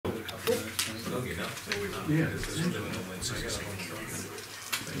Yeah.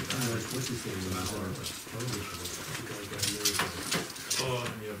 Oh,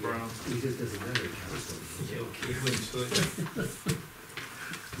 yeah, Brown. He just doesn't have a house. Yeah, he wouldn't show you.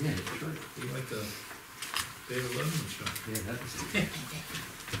 Yeah, that's right. He like the David Letterman show. Yeah, that's.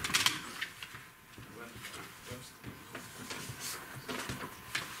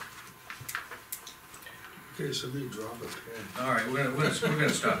 Okay, somebody drop a pen. All right, we're gonna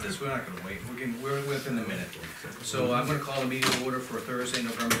stop this, we're not gonna wait, we're within a minute. So I'm gonna call a meeting to order for Thursday,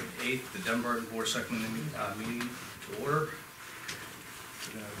 November 8th, the Dunbarton Board of Selectmen meeting to order.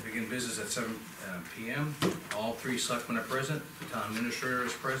 We're gonna begin business at 7 PM. All three selectmen are present, the town administrator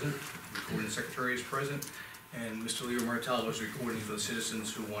is present, recording secretary is present, and Mr. Leo Martello is recording for the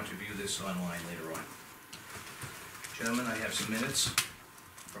citizens who want to view this online later on. Gentlemen, I have some minutes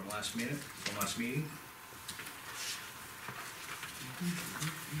from last meeting.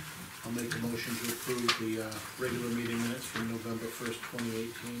 I'll make a motion to approve the regular meeting minutes from November 1st,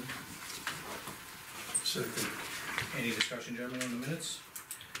 2018. Second. Any discussion, gentlemen, on the minutes?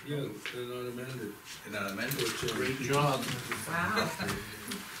 Yeah, they're not amended. Did not amend? Great job. Wow.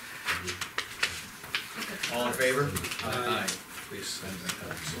 All in favor? Aye. Please send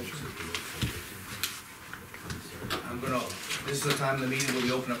that. This is the time of the meeting where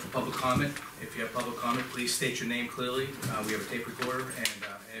we open up for public comment. If you have public comment, please state your name clearly. We have a tape recorder, and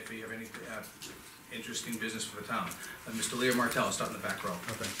if you have any interesting business for the town. Mr. Leo Martell, start in the back row.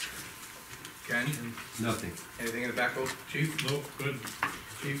 Okay. Ken? Nothing. Anything in the back row? Chief? Nope, good.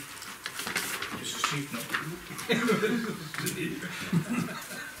 Chief? This is Chief,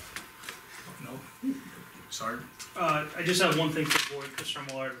 no? No? Sergeant? I just have one thing for the board, Chris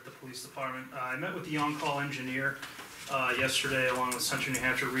Millard with the police department. I met with the on-call engineer yesterday along with Central New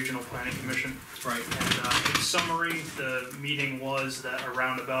Hampshire Regional Planning Commission. Right. And in summary, the meeting was that a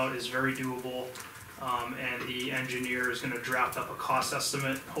roundabout is very doable, and the engineer is gonna draft up a cost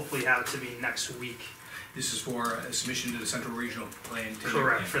estimate, hopefully have it to be next week. This is for a submission to the Central Regional Plan.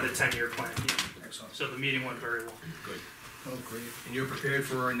 Correct, for the 10-year plan. Yeah. Excellent. So the meeting went very well. Good. Oh, great. And you're prepared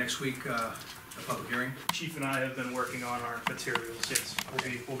for next week, a public hearing? Chief and I have been working on our materials, yes.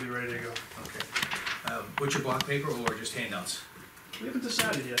 We'll be ready to go. Okay. Butcher block paper or just handouts? We haven't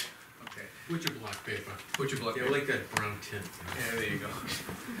decided yet. Okay. Butcher block paper. Butcher block Yeah, paper. I like that brown tint. Yeah, there you go.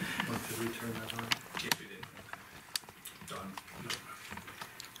 Should we turn that on? Yes, we did. Done.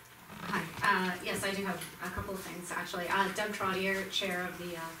 Hi, yes, I do have a couple of things, actually. Doug Trottier, Chair of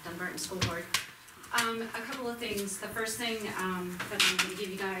the Dunbarton School Board. A couple of things. The first thing that I'm gonna give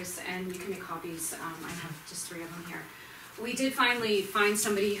you guys, and you can make copies, I have just 3 of them here. We did finally find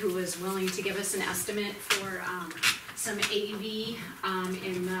somebody who was willing to give us an estimate for some AV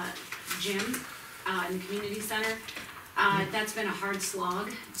in the gym, in the community center. That's been a hard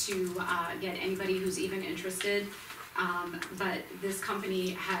slog to get anybody who's even interested. But this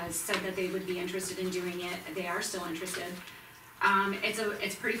company has said that they would be interested in doing it. They are still interested.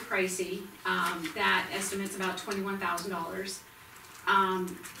 It's pretty pricey. That estimate's about $21,000.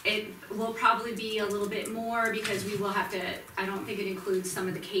 It will probably be a little bit more because we will have to, I don't think it includes some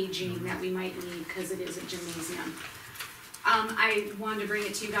of the caging that we might need because it is a gymnasium. I wanted to bring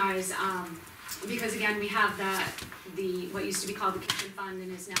it to you guys, because again, we have the what used to be called the kitchen fund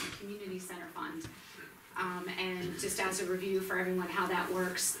and is now the community center fund. And just as a review for everyone how that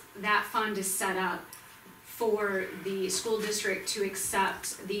works, that fund is set up for the school district to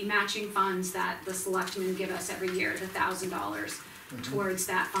accept the matching funds that the selectmen give us every year, the $1,000 towards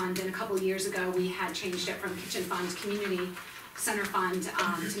that fund. And a couple of years ago, we had changed it from kitchen fund to community center fund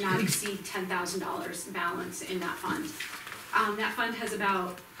to not exceed $10,000 balance in that fund. That fund has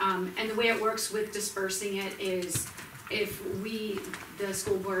about, and the way it works with dispersing it is if the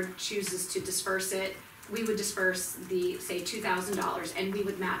school board chooses to disperse it, we would disperse the, say, $2,000 and we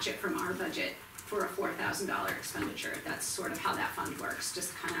would match it from our budget for a $4,000 expenditure. That's sort of how that fund works,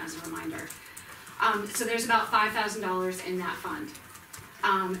 just kind of as a reminder. So there's about $5,000 in that fund.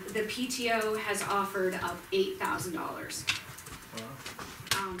 The PTO has offered up $8,000.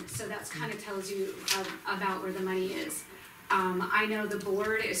 So that's kind of tells you about where the money is. I know the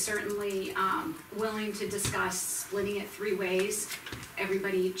board is certainly willing to discuss splitting it 3 ways.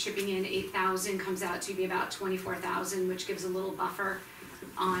 Everybody chipping in $8,000 comes out to be about $24,000, which gives a little buffer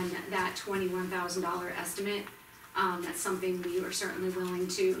on that $21,000 estimate. That's something we are certainly willing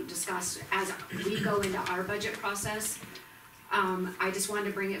to discuss as we go into our budget process. I just wanted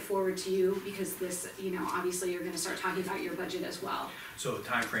to bring it forward to you because this, you know, obviously you're gonna start talking about your budget as well. So the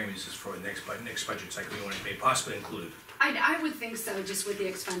timeframe is just for the next budget cycle, you want it may possibly include. I would think so, just with the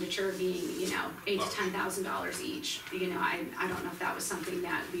expenditure being, you know, $8,000 to $10,000 each. You know, I don't know if that was something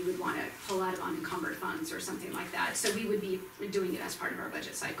that we would wanna pull out of unencumbered funds or something like that. So we would be doing it as part of our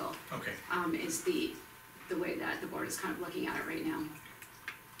budget cycle, Okay. is the way that the board is kind of looking at it right now.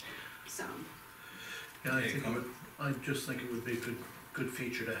 So, Yeah, I Any think comment? I just think it would be a good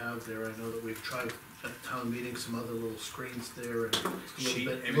feature to have there. I know that we've tried at town meetings, some other little screens there and it's Sheet,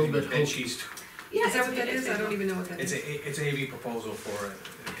 a everything little with bit bed hokey. sheets. yeah. Is that what that it's is? I don't even know what that It's is. it's an AV proposal for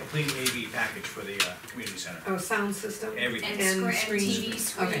a complete AV package for the community center. Oh, sound system? Everything. And And screens.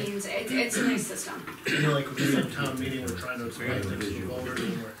 TV Okay. screens, it's a nice system. You know, like we at town meeting, we're trying to explain things to the voters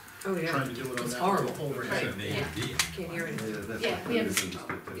and we're Oh, yeah. trying to do it on It's that horrible. overhead. Right, yeah. Can't hear anything. Yeah, we have,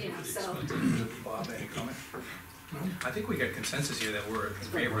 you know, so, Bob, any comment? I think we got consensus here that we're in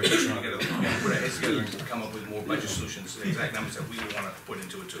favor of this, we gotta put our heads together and come up with more budget solutions, the exact numbers that we would wanna put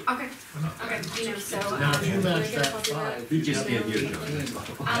into it too. okay, you know, so. Now, if you we're match gonna that copy 5. He just can't hear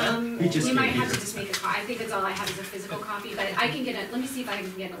You might have to just make a copy, I think that's all I have is a physical copy, but I can get it, let me see if I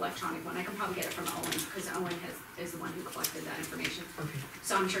can get an electronic one, I can probably get it from Owen, because Owen is the one who collected that information. Okay.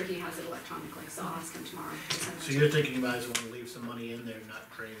 So I'm sure he has it electronically, so I'll ask him tomorrow. to send it So to you're me. thinking you might as well leave some money in there, not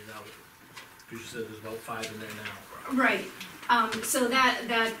drain it out? Because you said there's about 5 in there now. Right, so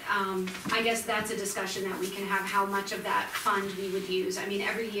I guess that's a discussion that we can have, how much of that fund we would use. I mean,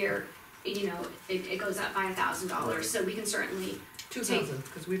 every year, you know, it goes up by $1,000, so we can certainly, 2,000,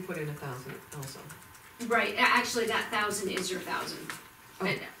 because we put in 1,000 also. right, actually, that 1,000 is your 1,000. Oh.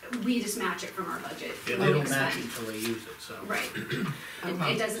 And we just match it from our budget. Yeah, when they we don't match expend. it until they use it, so. Right,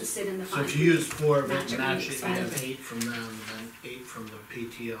 Okay. it doesn't sit in the So fund. if you use 4 of Match it, it when match you it, you expend have it. 8 from them, and then 8 from the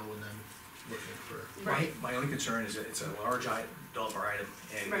PTO, and then looking for. Right, My only concern is that it's a large dollar item,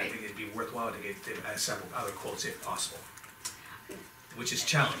 and I Right. think it'd be worthwhile to get several other quotes if possible, which is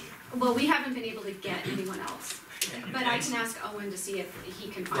challenging. well, we haven't been able to get anyone else, And- but I can ask Owen to see if he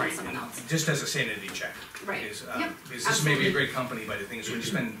can find Right, someone and else. just as a sanity check. Right, Is, yep, because this may be a absolutely. great company, but the thing is, when you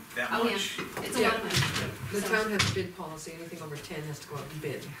spend that Oh, yeah. much, It's a lot of money. The So- town has a bid policy, anything over 10 has to go out to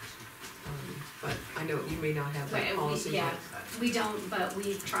bid. But I know you may not have Right, that policy. yeah, we don't, but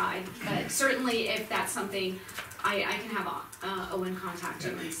we've tried, but certainly if that's something, I can have Owen contact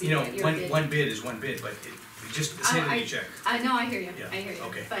you and see you know, what your bid. one bid is one bid, but just a sanity check. No, I hear you, Yeah, I hear you.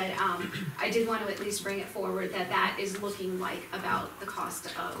 okay. But, I did want to at least bring it forward that that is looking like about the cost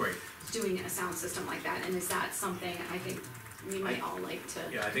of Great. doing a sound system like that, and is that something I think we might all like to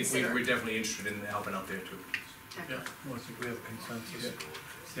Yeah, I think consider? we're definitely interested in helping out there too. Okay. Yeah, well, I think we have a consensus.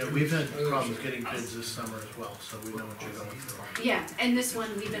 Yeah, we've had problems getting bids this summer as well, so we know what you're going through. Yeah, and this one,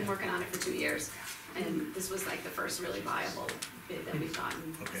 we've been working on it for 2 years, and this was like the first really viable bid that we've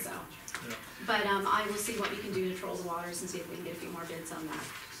gotten, Okay. so. Yeah. But, I will see what we can do to troll the waters and see if we can get a few more bids on that,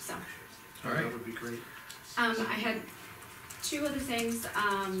 so. All right. That would be great. I had 2 other things,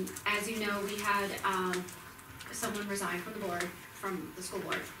 as you know, we had, someone resign from the board, from the school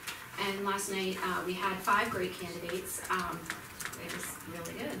board. And last night, we had 5 great candidates, it was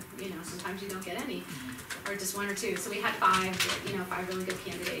really good, you know, sometimes you don't get any, or just 1 or 2, so we had 5, you know, 5 really good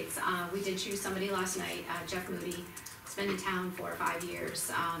candidates. We did choose somebody last night, Jeff Moody, he's been in town for 5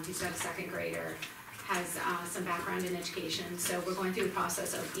 years, he's got a 2nd grader, has, some background in education, so we're going through the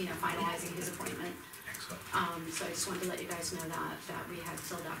process of, you know, finalizing his appointment. Excellent. So I just wanted to let you guys know that we had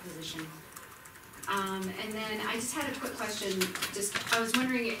filled that position. And then I just had a quick question, I was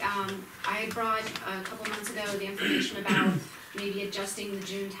wondering, I had brought a couple months ago the information about maybe adjusting the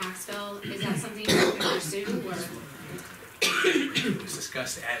June tax bill, is that something you want to pursue, or? It was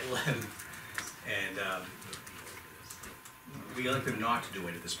discussed at length, and we elected not to do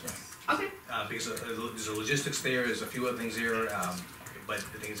it at this point. Okay, Because there's a logistics there, there's a few other things there, but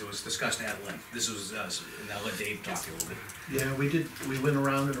the thing is, it was discussed at length. This was, and I'll let Dave talk to you a little bit. Yeah, we went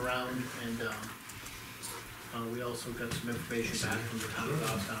around and around, and, we also got some information back from the town of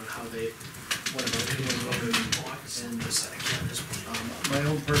Goffstown, how they went about doing it. And, my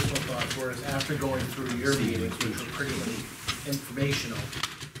own personal thoughts were, is after going through your meetings, which were pretty informational,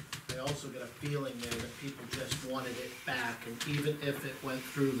 I also got a feeling there that people just wanted it back, and even if it went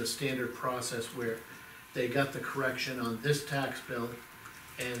through the standard process where they got the correction on this tax bill,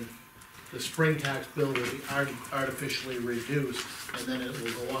 and the spring tax bill will be artificially reduced, and then it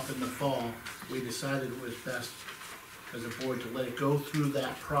will go up in the fall, we decided it was best as a board to let it go through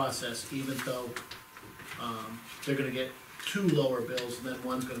that process, even though, they're gonna get 2 lower bills, and then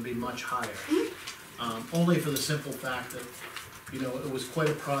one's gonna be much higher. Only for the simple fact that, you know, it was quite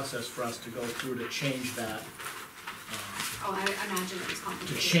a process for us to go through to change that. Oh, I imagine it was to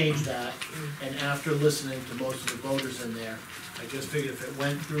complicated. change that. And after listening to most of the voters in there, I just figured if it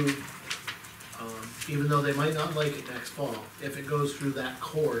went through, even though they might not like it next fall, if it goes through that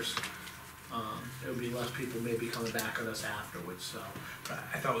course, there'll be less people maybe coming back on us afterwards, so.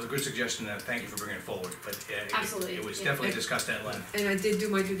 I thought it was a good suggestion, and thank you for bringing it forward, but Absolutely, it was yeah. definitely discussed at length. And I did do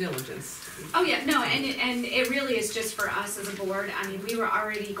my due diligence. Oh, yeah, no, and it really is just for us as a board. I mean, we were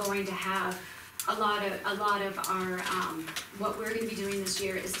already going to have a lot of our, what we're gonna be doing this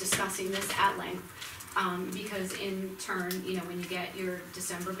year is discussing this at length. Because in turn, you know, when you get your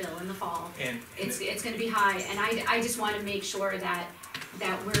December bill in the fall, And it's gonna be high, and I just wanna make sure that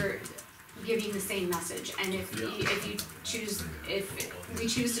we're giving the same message, and if we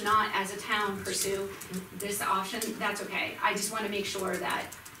choose to not, as a town, pursue this option, that's okay. I just wanna make sure that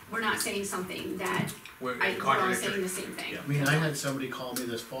we're not saying something that we're we're all contradictory. saying the same thing. Yeah. I mean, I had somebody call me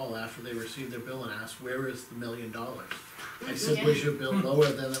this fall after they received their bill and asked, where is the $1 million? I said, was your bill lower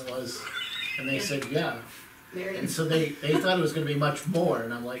than it was? And they said, yeah. There it And is. so they thought it was gonna be much more,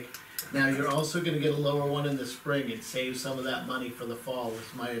 and I'm like, now you're also gonna get a lower one in the spring and save some of that money for the fall,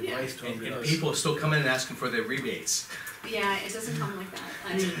 was my advice to them. And because- people are still coming and asking for their rebates. Yeah, it doesn't come like that.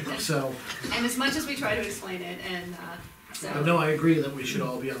 I mean, So, and as much as we try to explain it, and, so. no, I agree that we should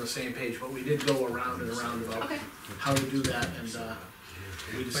all be on the same page, but we did go around and around about Okay. how to do that, and,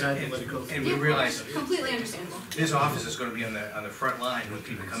 we decided to let it go And through. we Yeah, realize completely understandable. this office is gonna be on the front line when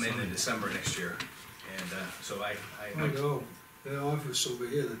people come in December next year. And, so I know, that office over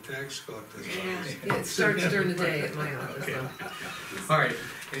here, the tax collector. Yeah, it starts during the day at my office, Okay. so. all right,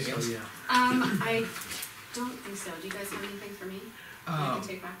 anything So, else? yeah. I don't think so. Do you guys have anything for me that I Um, can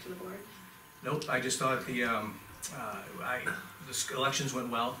take back to the board? Nope, I just thought the elections went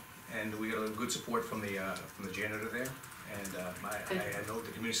well, and we got a good support from the janitor there. And I had the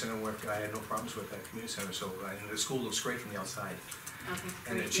community center work, I had no problems with that community center, so, and the school looks great from the outside. Okay,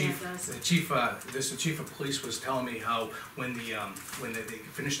 And the great. chief, Yeah, it does. the chief of police was telling me how when they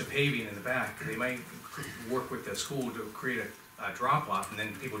finish the paving in the back, they might work with the school to create a drop off, and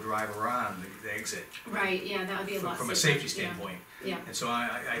then people drive around the exit. Right, yeah, that would be a lot safer. From a safety Yeah, standpoint. Yeah, And so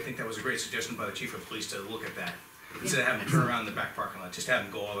I think that was a great suggestion by the chief of police to look at that. Instead of having to turn around the back parking lot, just have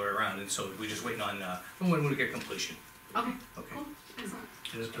them go all the way around, and so we're just waiting on, when we get completion. okay, Okay. cool, excellent.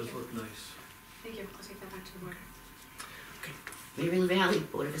 Yeah, it does look nice. Thank you. I'll take that back to the board. Raven Valley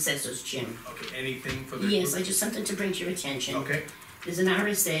Board of Assessors, Jim. Okay, anything for the? Yes, I just something to bring to your attention. Okay, There's an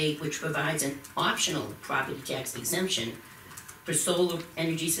RSA which provides an optional property tax exemption for solar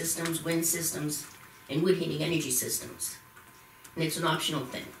energy systems, wind systems, and wood heating energy systems. And it's an optional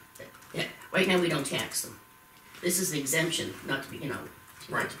thing. Yeah, right now we don't tax them. This is an exemption, not to be,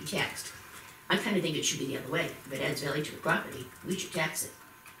 not to be taxed. I kinda think it should be the other way. If it adds value to the property, we should tax it.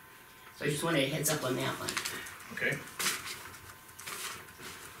 So I just wanted a heads up on that one. okay.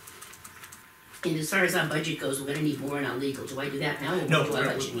 And as far as our budget goes, we're gonna need more in our legal. Do I do that now or No, do our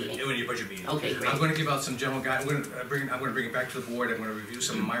budget meeting? in your budget meeting. Okay, great. I'm gonna give out some general guide, I'm gonna bring it back to the board, I'm gonna review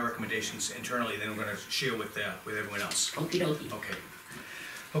some of my recommendations internally, then we're gonna share with everyone else. Okey dokey. Okay.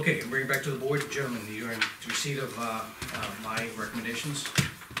 Okay, bring it back to the board, gentlemen, you're in receipt of, my recommendations.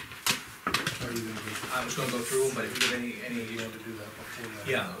 How are you gonna do? I was gonna go through them, but if you have any, You want to do that before that?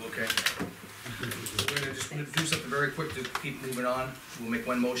 yeah, okay. We're gonna do something very quick to keep moving on. We'll make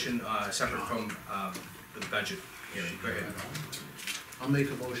one motion, separate from, the budget hearing. Go ahead. I'll make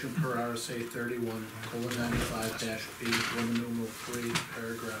a motion per RSA 31:95-B, Roman numeral 3,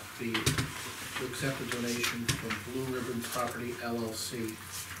 paragraph B, to accept a donation from Blue Ribbon Property LLC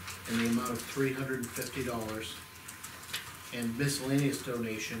in the amount of $350 and miscellaneous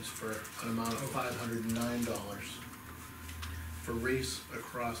donations for an amount of $509 for Reese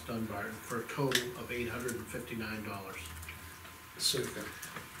across Dunbarton for a total of $859. Second.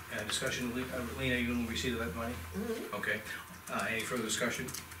 Discussion, Lena, you in receipt of that money? Okay. Any further discussion?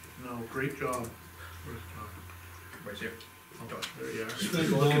 No, great job. Right there. Oh, there you are. Spent a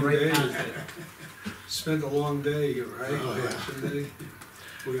Looking long right day. past it. Spent a long day, right? Oh, yeah. Yesterday.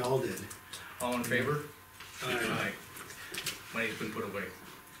 We all did. All in favor? Aye. Money's been put away.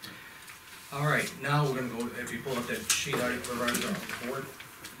 All right, now we're gonna go, if you pull up that sheet already provided to the board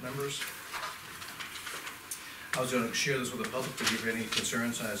members. I was gonna share this with the public, if you have any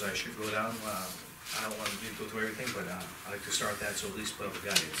concerns as I should go down. I don't wanna go through everything, but I'd like to start that, so at least put up the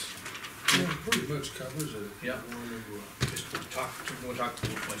guidance. Yeah, pretty much covers it. Yeah. Just we'll talk to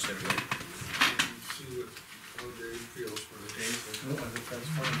the points to everybody. See how Dave feels for it. Dave? No, I think that's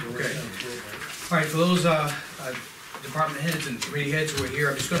fine. Go Okay. right down through it, Mike. All right, for those department heads and committee heads who are here,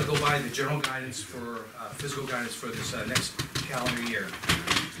 I'm just gonna go by the general guidance for, physical guidance for this next calendar year.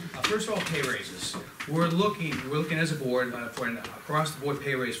 First of all, pay raises. We're looking as a board for an across-the-board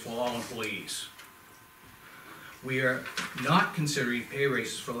pay raise for all employees. We are not considering pay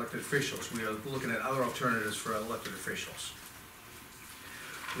raises for elected officials. We are looking at other alternatives for elected officials.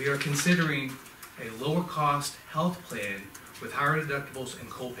 We are considering a lower-cost health plan with higher deductibles and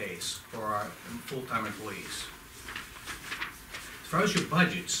co-pays for our full-time employees. As far as your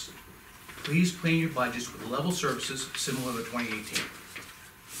budgets, please plan your budgets with level services similar to 2018.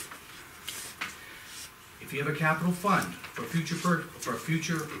 If you have a capital fund for future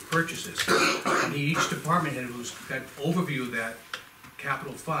purchases, I need each department head who's got overview of that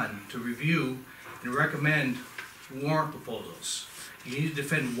capital fund to review and recommend warrant proposals. You need to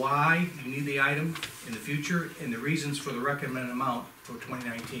defend why you need the item in the future and the reasons for the recommended amount for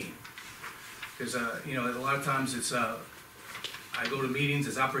 2019. Because you know, a lot of times it's I go to meetings,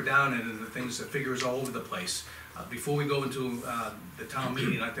 it's up or down, and the figures all over the place. Before we go into the town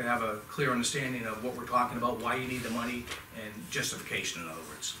meeting, I'd like to have a clear understanding of what we're talking about, why you need the money, and justification, in other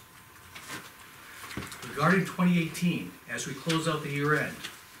words. Regarding 2018, as we close out the year end,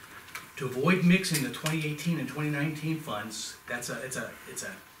 to avoid mixing the 2018 and 2019 funds, it's a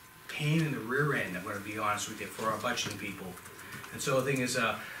pain in the rear end, I'm gonna be honest with you, for our budgeting people. And so the thing is,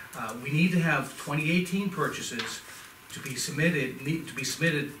 we need to have 2018 purchases to be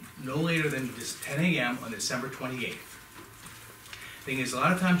submitted no later than 10 a.m. on December 28th. Thing is, a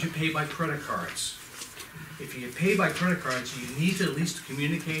lot of times you pay by credit cards. If you pay by credit cards, you need to at least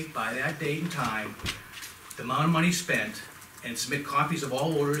communicate by that date and time the amount of money spent and submit copies of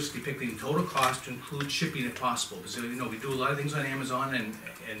all orders depicting total cost to include shipping if possible. Because you know, we do a lot of things on Amazon and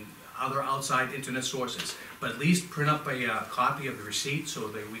other outside internet sources, but at least print up a copy of the receipt so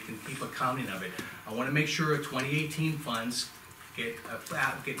that we can keep accounting of it. I want to make sure 2018 funds get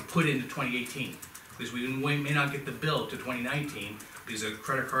put into 2018, because we may not get the bill to 2019 because of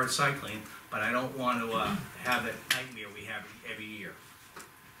credit card cycling, but I don't want to have that nightmare we have every year.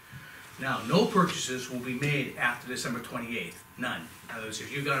 Now, no purchases will be made after December 28th, none. In other words,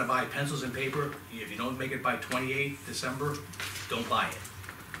 if you've got to buy pencils and paper, if you don't make it by 28th December, don't buy it.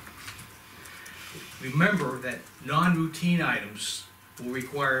 Remember that non-routine items will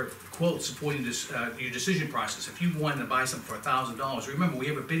require quotes supporting this, your decision process. If you wanted to buy something for $1,000, remember we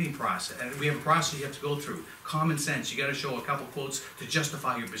have a bidding process, and we have a process you have to go through. Common sense, you gotta show a couple quotes to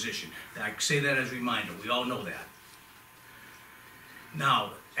justify your position. I say that as a reminder, we all know that.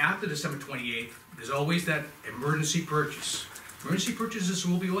 Now, after December 28th, there's always that emergency purchase. Emergency purchases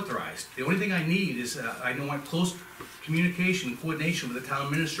will be authorized. The only thing I need is, I want close communication and coordination with the town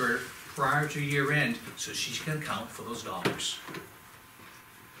administrator prior to year end, so she can account for those dollars.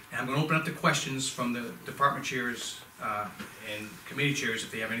 And I'm gonna open up the questions from the department chairs and committee chairs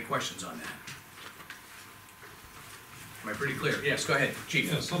if they have any questions on that. Am I pretty clear? Yes, go ahead,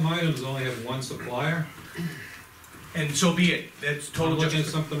 chief. Yeah, some items only have one supplier. And so be it, that's I'm total looking at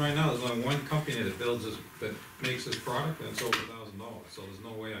justice. something right now, there's only one company that builds this, that makes this product, and it's over $1,000, so there's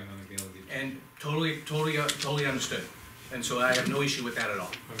no way I'm gonna be able to get. And totally understood. And so I have no issue with that at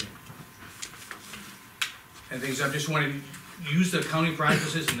all. Okay. And things, I just want to use the accounting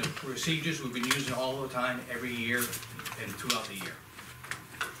practices and the procedures we've been using all the time, every year and throughout the year.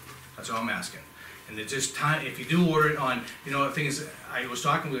 That's all I'm asking. And it's just time, if you do order it on, you know, the thing is, I was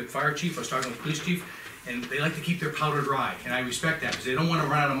talking with fire chief, I was talking with police chief, and they like to keep their powder dry, and I respect that, because they don't want to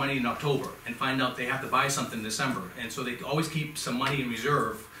run out of money in October and find out they have to buy something in December. And so they always keep some money in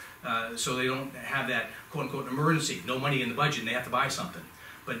reserve, so they don't have that quote-unquote emergency, no money in the budget, and they have to buy something.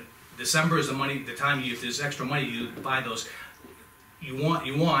 But December is the time if there's extra money, you buy those. You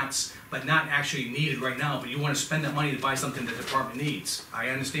want, but not actually needed right now, but you want to spend that money to buy something the department needs. I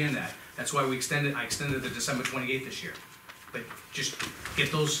understand that. That's why I extended the December 28th this year. But just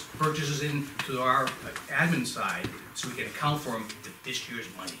get those purchases into our admin side so we can account for them with this year's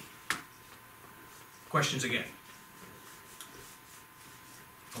money. Questions again?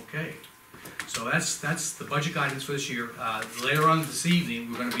 Okay. So that's the budget guidance for this year. Later on this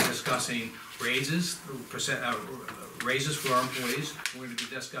evening, we're gonna be discussing raises for our employees. We're gonna be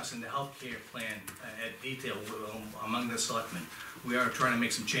discussing the healthcare plan at detail among the selectmen. We are trying to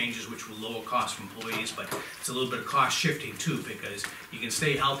make some changes which will lower costs for employees, but it's a little bit of cost shifting too, because you can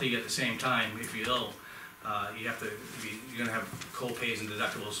stay healthy at the same time. If you're ill, you're gonna have co-pays and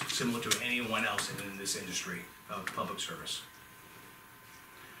deductibles similar to anyone else in this industry of public service.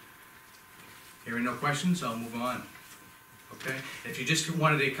 Hearing no questions, I'll move on. Okay? If you just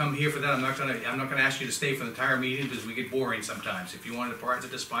wanted to come here for that, I'm not gonna ask you to stay for the entire meeting because we get boring sometimes. If you wanted to part at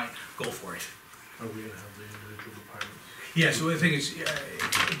this point, go for it. Are we gonna have the individual departments? Yeah, so the thing is,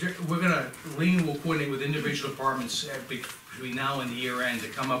 Lean will coordinate with individual departments between now and the year end to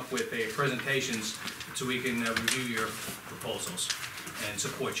come up with presentations so we can review your proposals and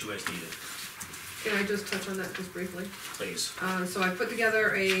support you as needed, Can I just touch on that just briefly? please. So I put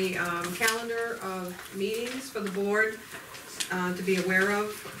together a calendar of meetings for the board to be aware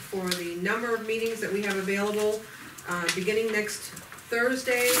of for the number of meetings that we have available. Beginning next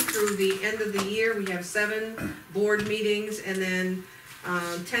Thursday through the end of the year, we have 7 board meetings, and then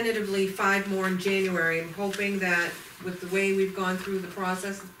tentatively 5 more in January. I'm hoping that with the way we've gone through the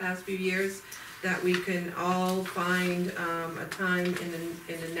process the past few years, that we can all find a time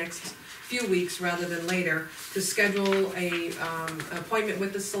in the next few weeks rather than later to schedule a appointment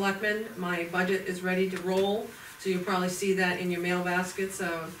with the selectmen. My budget is ready to roll, so you'll probably see that in your mail baskets,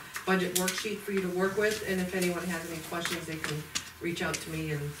 a budget worksheet for you to work with, and if anyone has any questions, they can reach out to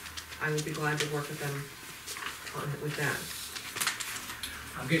me, and I will be glad to work with them with that.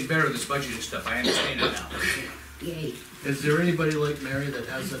 I'm getting better at this budgeting stuff, I understand it now. Yay. Is there anybody like Mary that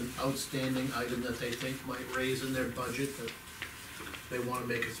has an outstanding item that they think might raise in their budget that they wanna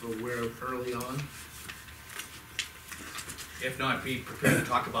make us aware of early on? If not, be prepared to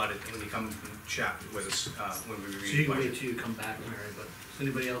talk about it when you come and chat with us, when we So review you the can wait budget. till you come back, Mary, but does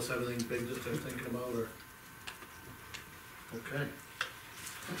anybody else have anything big that they're thinking about, or? Okay.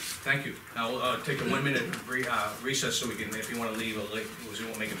 Thank you. I'll take a 1-minute recess so we can, if you wanna leave, we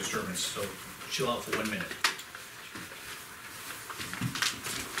won't make a disturbance, so chill out for 1 minute.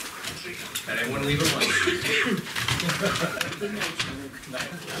 And I wanna leave it alone. Good night, gentlemen.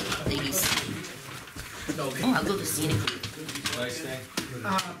 Ladies. Okay. Oh, I'll go to scenic. Nice day.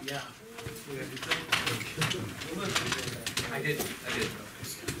 Yeah. I did.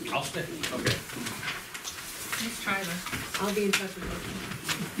 I'll stay. Okay. Nice try, though. I'll be in touch with you.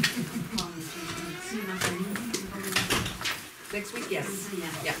 Next week, yes.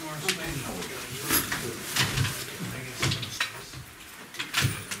 Yeah.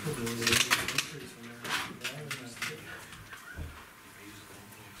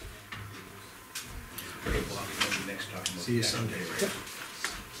 See you Sunday.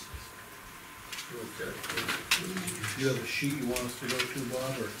 You have a sheet you want us to go to,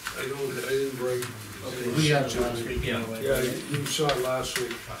 Bob, or? I didn't bring. Okay, we got it last week Yeah. anyway. Yeah, you saw it last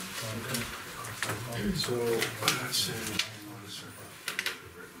week. So, let's see.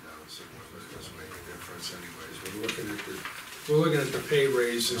 We're looking at the pay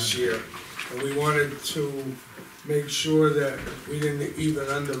raise this year, and we wanted to make sure that we didn't even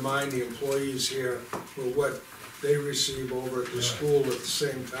undermine the employees here for what they receive over at the school at the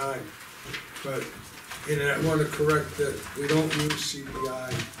same time. But, and I wanna correct that we don't use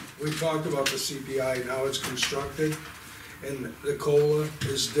CPI. We talked about the CPI and how it's constructed, and the COLA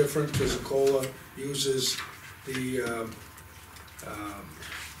is different, because the COLA uses it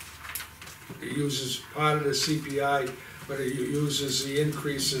uses part of the CPI, but it uses the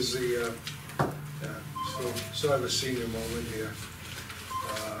increases, so I have a senior moment here.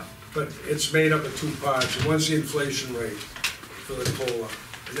 But it's made up of 2 parts. One's the inflation rate for the COLA,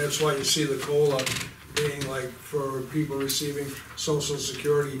 and that's why you see the COLA being like, for people receiving social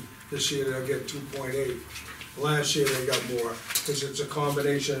security, this year they'll get 2.8. Last year they got more, because it's a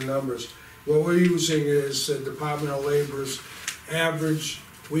combination of numbers. What we're using is the Department of Labor's average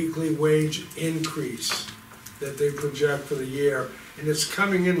weekly wage increase that they project for the year, and it's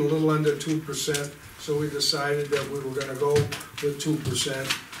coming in a little under 2%, so we decided that we were gonna go with 2%,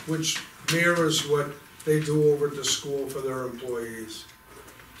 which mirrors what they do over at the school for their employees.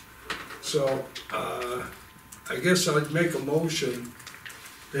 So, I guess I'd make a motion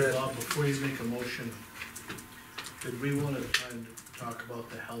that, Bob, before you make a motion, did we wanna try and talk about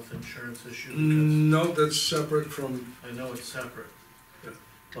the health insurance issue? no, that's separate from, Because I know it's separate. Yeah.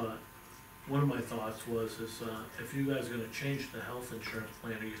 But one of my thoughts was, if you guys are gonna change the health insurance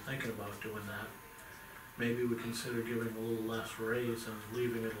plan, or you're thinking about doing that, maybe we consider giving a little less raise and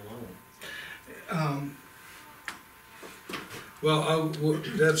leaving it alone. well,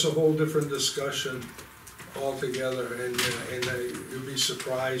 that's a whole different discussion altogether, and you'd be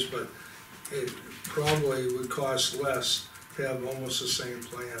surprised, but it probably would cost less to have almost the same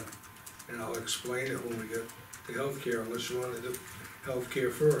plan. And I'll explain it when we get to healthcare, unless you wanna do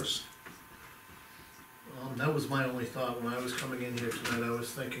healthcare first. That was my only thought when I was coming in here tonight. I was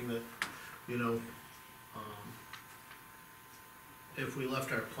thinking that, you know, if we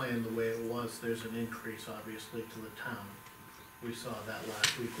left our plan the way it was, there's an increase obviously to the town. We saw that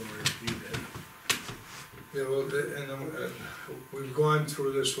last week when we reviewed it. Yeah, well, and we've gone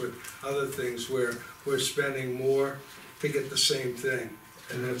through this with other things where we're spending more to get the same thing.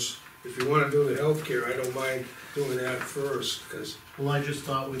 And if you wanna do the healthcare, I don't mind doing that first, cause, Well, I just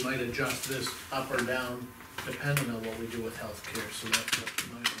thought we might adjust this up or down depending on what we do with healthcare, so that's what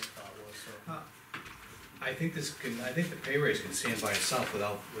my only thought was, so. I think I think the pay raise can stand by itself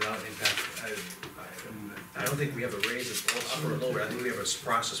without impact. I don't think we have a raise, it's up or lower, I think we have a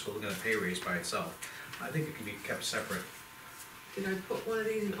process for looking at a pay raise by itself. I think it can be kept separate, Did I put one of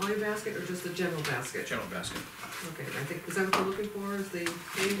these in all your basket or just the general basket? general basket. Okay, I think, is that what they're looking for, is the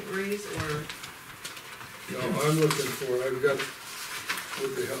pay raise, or? no, I'm looking for, I've got,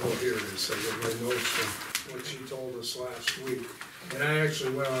 what the hell, here it is, I got my notes from what she told us last week. And I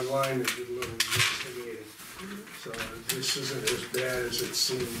actually went online and did a little investigating, so this isn't as bad as it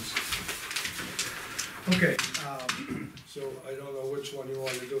seems. Okay, So I don't know which one you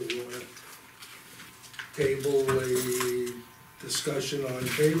wanna do, you wanna table a discussion on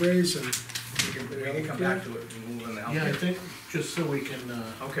pay raise and, we can come back to it and move on the healthcare. Yeah, I think, just so we can,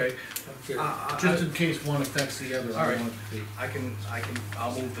 Okay, okay, just in case one affects the other, All I right. want it to be.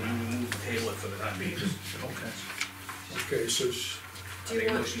 I'll move the table it for the time being. Okay. okay, so, Do I'll you make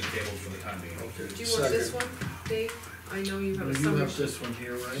a want, motion to table for the time being. okay, do you want this second. one, Dave? I know you have a Well, you summary. have this one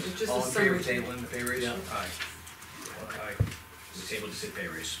here, right? It's just a All in favor of summary. tabling the pay raise? Yeah. Aye. Aye. The table to sit pay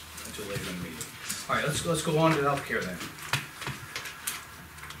raise until later in the meeting. All right, let's go on to healthcare then.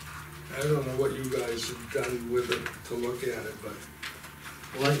 I don't know what you guys have done with it to look at it, but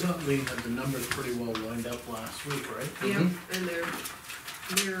Well, I thought we had the numbers pretty well lined up last week, right? Yeah, Mm-hmm. and they're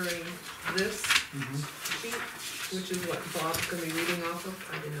mirroring this Mm-hmm. sheet, which is what Bob's gonna be reading off of.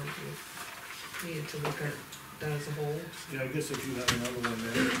 I didn't know if you needed to look at that as a whole. Yeah, I guess if you have another one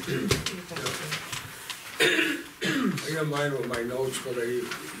there. I got mine with my notes, but I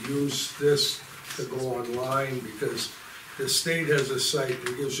use this to go online because the state has a site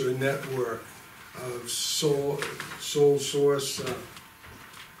that gives you a network of sole source,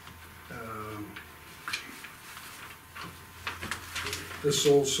 the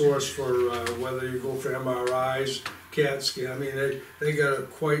sole source for, whether you go for MRIs, CAT scan, I mean, they got it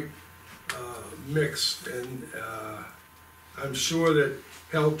quite, mixed, and, I'm sure that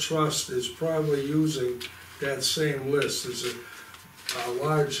Health Trust is probably using that same list, there's a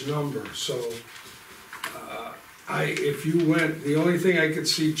large number, so, if you went, the only thing I could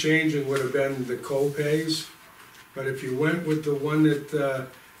see changing would have been the co-pays, but if you went with the one that,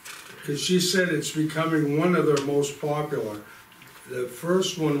 cause she said it's becoming one of their most popular. The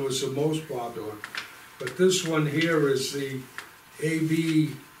first one was the most popular, but this one here is the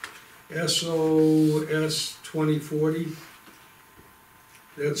AB SOS 2040.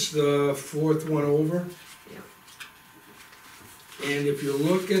 That's the fourth one over. Yep. And if you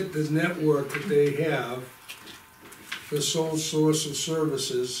look at the network that they have, the sole source of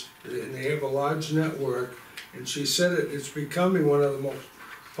services, and they have a large network, and she said it's becoming one of the most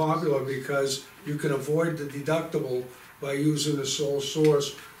popular because you can avoid the deductible by using the sole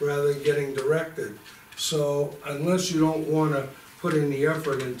source rather than getting directed. So unless you don't wanna put in the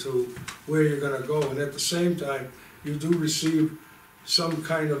effort into where you're gonna go, and at the same time, you do receive some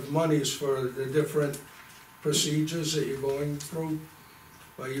kind of monies for the different procedures that you're going through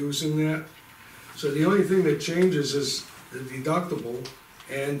by using that. So the only thing that changes is the deductible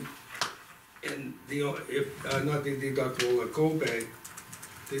and not the deductible, the copay.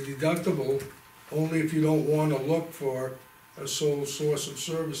 The deductible, only if you don't wanna look for a sole source of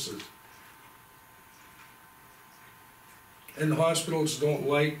services. And the hospitals don't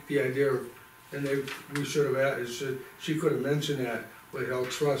like the idea of, and we should have added, she could have mentioned that with Health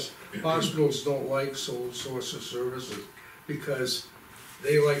Trust. Hospitals don't like sole source of services because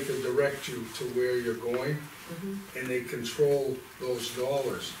they like to direct you to where you're going and they control those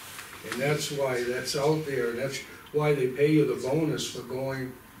dollars. And that's why that's out there, and that's why they pay you the bonus for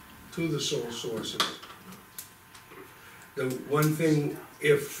going to the sole sources. The one thing,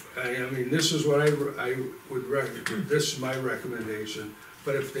 I mean, this is what I would recommend, this is my recommendation,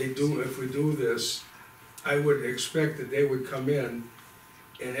 but if we do this, I would expect that they would come in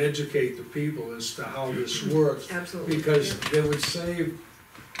and educate the people as to how this works. Absolutely. Because they would save,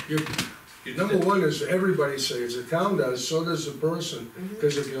 number one is everybody saves, the town does, so does the person,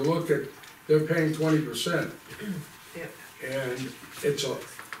 because if you look at, they're paying 20%. Yep. And it's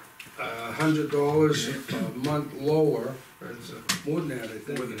 $100 a month lower, it's more than that, I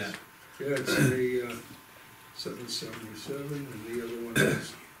think. More than that. Yeah, it's a 777, and the other one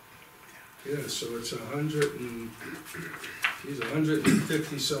is, yeah, so it's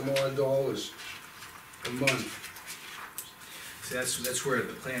 150 some odd dollars a month. See, that's where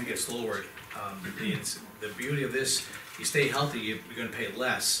the plan gets lowered. The beauty of this, you stay healthy, you're gonna pay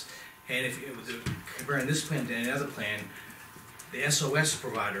less. And if comparing this plan to any other plan, the SOS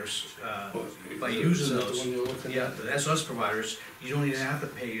providers, by Is using that the those. one you're looking Yeah, at? the SOS providers, you don't even have to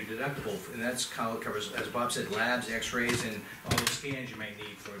pay your deductible, and that's how it covers, as Bob said, labs, x-rays, and all those scans you might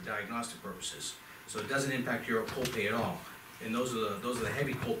need for diagnostic purposes. So it doesn't impact your copay at all, and those are the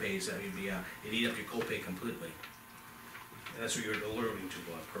heavy copays that you'd be, it'd eat up your copay completely. And that's what you're alerting to,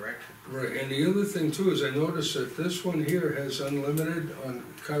 Bob, correct? Right, and the other thing too is I noticed that this one here has unlimited on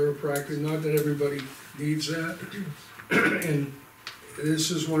chiropractic, not that everybody needs that. And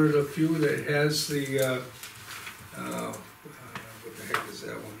this is one of the few that has the, what the heck is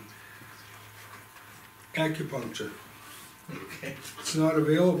that one? Acupuncture. Okay. It's not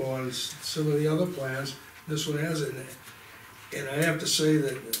available on some of the other plans, this one has it. And I have to say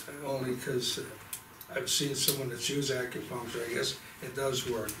that only because I've seen someone that's used acupuncture, I guess it does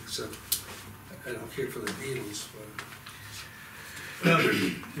work, except I don't care for the needles, but.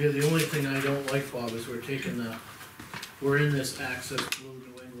 Yeah, the only thing I don't like, Bob, is we're in this Access Blue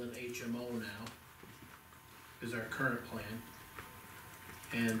New England HMO now, is our current plan.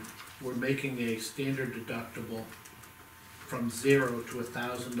 And we're making a standard deductible from $0 to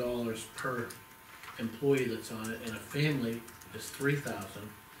 $1,000 per employee that's on it, and a family is $3,000.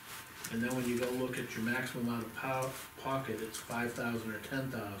 And then when you go look at your maximum out of pocket, it's $5,000 or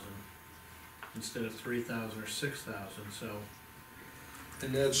 $10,000 instead of $3,000 or $6,000, so.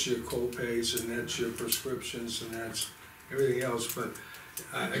 And that's your co-pays, and that's your prescriptions, and that's everything else, but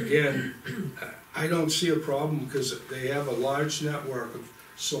again, I don't see a problem, because they have a large network of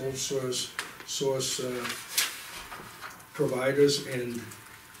sole source providers, and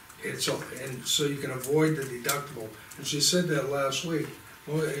and so you can avoid the deductible. And she said that last week,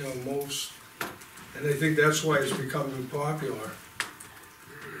 well, you know, most, and I think that's why it's becoming popular.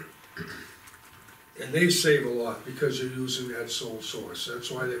 And they save a lot because you're using that sole source.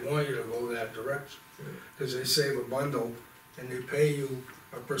 That's why they want you to go that direction. Because they save a bundle and they pay you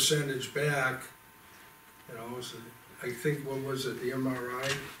a percentage back. You know, so I think, what was it, the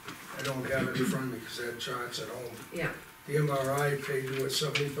MRI? I don't have it in front of me because that chart's at home. Yeah, The MRI paid you what,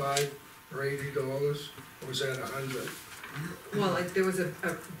 $75 or $80? Or was that $100? well, like, there was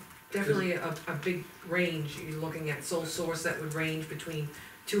definitely a big range, you're looking at sole source that would range between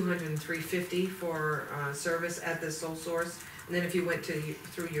 $200 and $350 for service at the sole source. And then if you went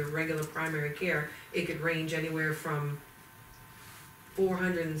through your regular primary care, it could range anywhere from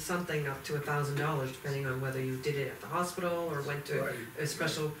 $400 and something up to $1,000, depending on whether you did it at the hospital or went to Right. a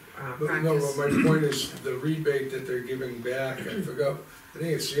special But no, practice. but my point is the rebate that they're giving back, I forgot, I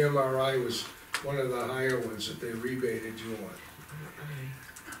think it's the MRI was one of the higher ones that they rebated you on. Okay.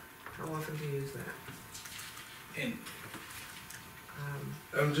 How often do you use that? And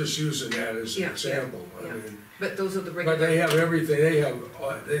I'm just using that as an Yeah, example, I yeah. mean, But those are the but regular. they have everything,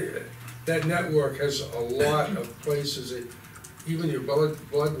 that network has a lot of places that, even your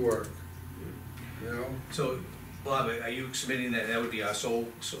blood work, you know? so, Bob, are you submitting that would be our sole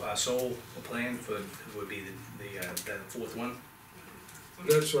plan for, would be the fourth one?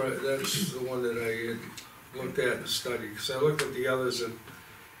 That's right, that's the one that I had looked at and studied, because I looked at the others and,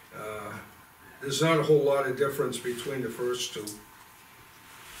 there's not a whole lot of difference between the first two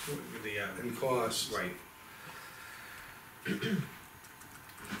in cost. Right.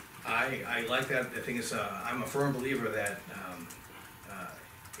 I like that, I think it's, I'm a firm believer that,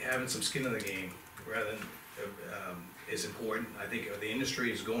 having some skin in the game, rather than, is important. I think the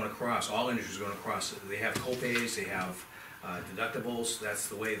industry is going across, all industries are going across, they have co-pays, they have, deductibles, that's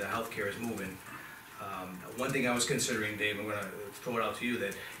the way the healthcare is moving. One thing I was considering, Dave, I'm gonna throw it out to you,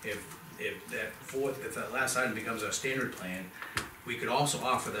 that if that last item becomes our standard plan, we could also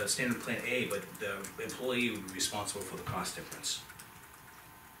offer the standard plan A, but the employee would be responsible for the cost difference.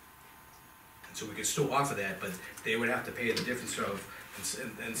 And so we could still offer that, but they would have to pay the difference of,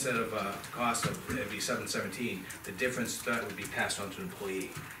 instead of cost of, it'd be $717, the difference that would be passed on to the employee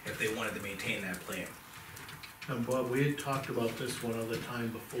if they wanted to maintain that plan. And Bob, we had talked about this one other time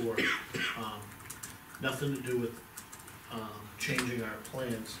before, nothing to do with, changing our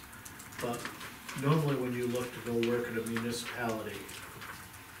plans, but normally when you look to go work at a municipality,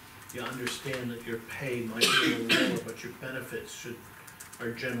 you understand that your pay might be a little lower, but your benefits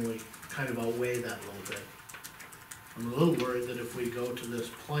are generally kind of outweigh that a little bit. I'm a little worried that if we go to this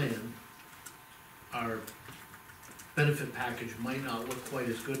plan, our benefit package might not look quite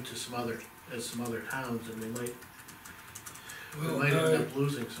as good to some other towns, and we might end up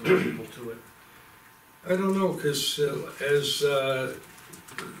losing some people to it. I don't know, because as the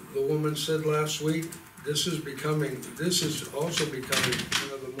woman said last week, this is also becoming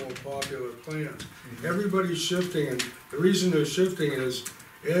one of the more popular plans. Everybody's shifting, and the reason they're shifting is,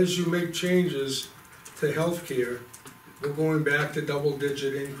 as you make changes to healthcare, we're going back to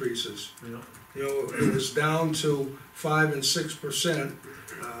double-digit increases. you know, You know, it was down to 5 and 6%.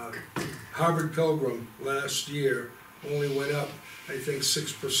 Harvard Pilgrim last year only went up, I think,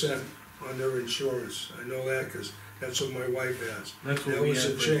 6% on their insurance. I know that because that's what my wife has. that's what That we was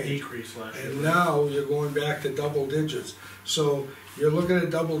had a for a change. decrease last year. And now you're going back to double digits. So you're looking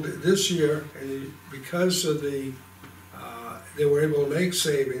at this year, and because of they were able to make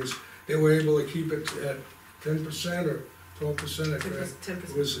savings, they were able to keep it at 10% or 12%, I think.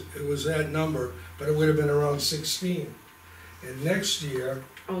 10%. It was that number, but it would have been around 16. And next year,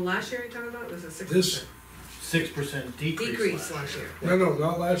 Oh, last year you're talking about, was it 6%? this, 6% decrease Decrease last last year. no,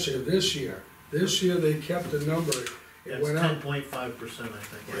 not last year, this year. This year they kept the number, it That's went up. 10.5%, I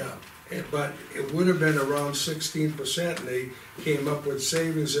think. Yeah, but it would have been around 16%, and they came up with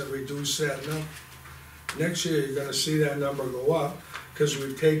savings that reduced that number. Next year, you're gonna see that number go up, because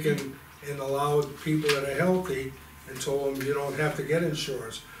we've taken and allowed people that are healthy and told them you don't have to get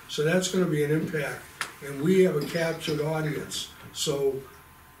insurance. So that's gonna be an impact, and we have a captured audience, so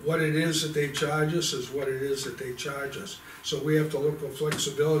what it is that they charge us is what it is that they charge us. So we have to look for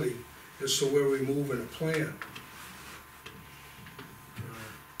flexibility as to where we move in a plan.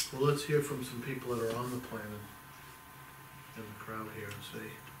 Well, let's hear from some people that are on the plan in the crowd here and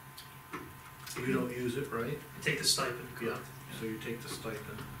see. You don't use it, right? Take the stipend, Yeah, correct? so you take the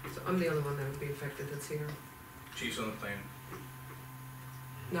stipend. So I'm the only one that would be affected that's here. Chief's on the plan,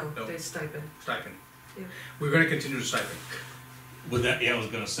 No, No. they stipend. stipend. Yeah. We're gonna continue the stipend. With that, yeah, I was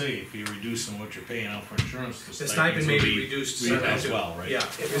gonna say, if you're reducing what you're paying out for insurance, The stipend may be reduced. as well, right? Yeah,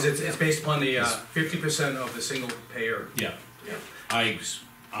 because it's based upon the 50% of the single payer. Yeah. Yeah.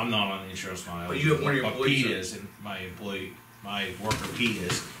 I'm not on the insurance now. But you have one of your But employees, Pete so- is, and my worker Pete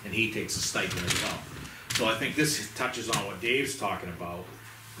is, and he takes a stipend as well. So I think this touches on what Dave's talking about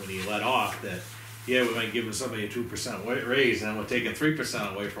when he let off, that, yeah, we might give somebody a 2% raise, and we're taking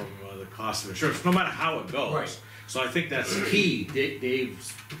 3% away from the cost of insurance, no matter how it goes. Right. So I think that's key.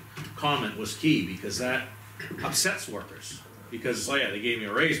 Dave's comment was key, because that upsets workers. Because it's like, yeah, they gave me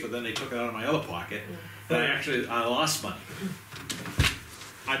a raise, but then they took it out of my other pocket, and I lost money.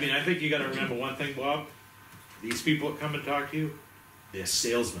 I mean, I think you gotta remember one thing, Bob, these people that come and talk to you, they're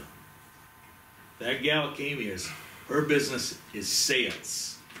salesmen. That gal came here, her business is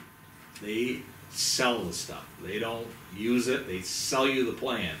sales. They sell the stuff, they don't use it, they sell you the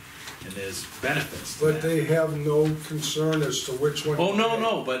plan, and there's benefits to But that. they have no concern as to which one. Oh, to no, take.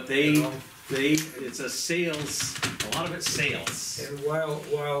 no, but You know? it's a sales, a lot of it's sales. And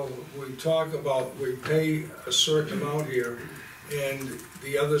while we talk about, we pay a certain amount here, and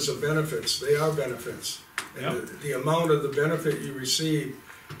the others are benefits, they are benefits. And the amount of the benefit you receive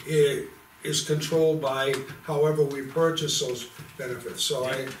is controlled by however we purchase those benefits. So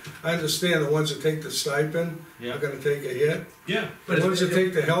I understand the ones that take the stipend Yeah. are gonna take a hit. Yeah. The ones that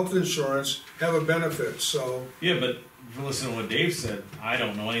take the health insurance have a benefit, so. Yeah, but if you listen to what Dave said, I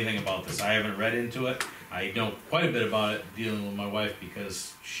don't know anything about this. I haven't read into it. I know quite a bit about it dealing with my wife,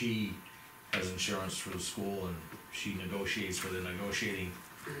 because she has insurance through the school, and she negotiates with the negotiating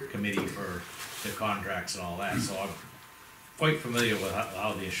committee for the contracts and all that. So I'm quite familiar with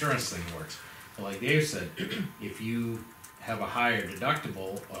how the insurance thing works. But like Dave said, if you have a higher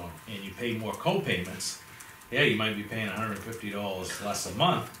deductible and you pay more co-payments, yeah, you might be paying $150 less a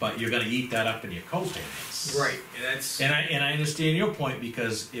month, but you're gonna eat that up in your co-payments. Right, and that's. And I understand your point,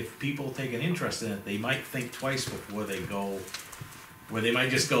 because if people take an interest in it, they might think twice before they go, where they might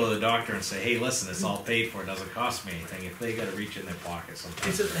just go to the doctor and say, hey, listen, it's all paid for, it doesn't cost me anything, if they gotta reach in their pocket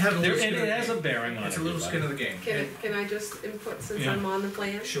sometimes. It's a, have a little And skin of it the has a game. bearing on It's a little skin of everybody. the game. Can I just input since Yeah. I'm on the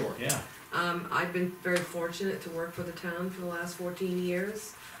plan? Sure. Yeah, I've been very fortunate to work for the town for the last 14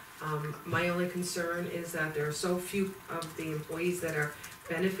 years. My only concern is that there are so few of the employees that are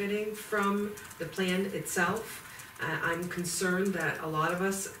benefiting from the plan itself. I'm concerned that a lot of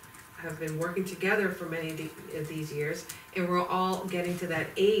us have been working together for many of these years, and we're all getting to that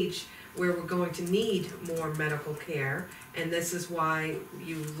age where we're going to need more medical care. And this is why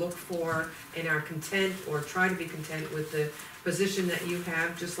you look for and are content, or try to be content with the position that you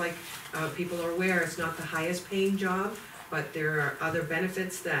have, just like people are aware, it's not the highest paying job, but there are other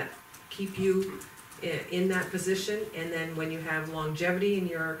benefits that keep you in that position. And then when you have longevity in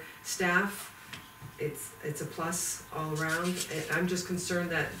your staff, it's a plus all around. And I'm just concerned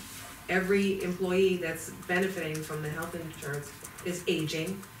that every employee that's benefiting from the health insurance is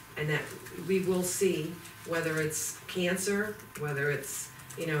aging, and that we will see, whether it's cancer, whether it's,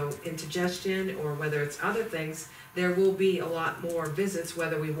 indigestion, or whether it's other things, there will be a lot more visits,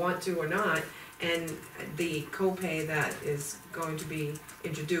 whether we want to or not. And the copay that is going to be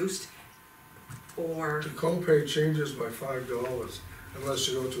introduced or, The copay changes by $5 unless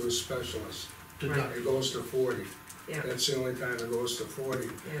you go to a specialist. Deduct- It goes to 40. yeah, That's the only time it goes to 40.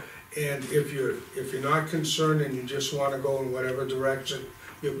 yeah, And if you're not concerned and you just wanna go in whatever direction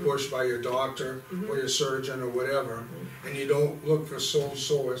you're pushed by your doctor or your surgeon or whatever, and you don't look for sole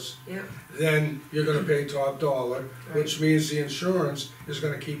source, yeah, then you're gonna pay top dollar, which means the insurance is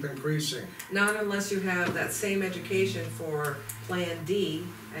gonna keep increasing. not unless you have that same education for Plan D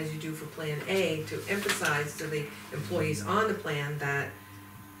as you do for Plan A, to emphasize to the employees on the plan that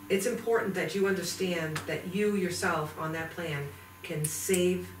it's important that you understand that you yourself on that plan can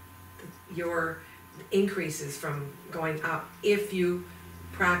save your increases from going up if you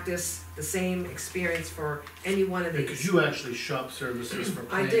practice the same experience for any one of Because these. you actually shop services for I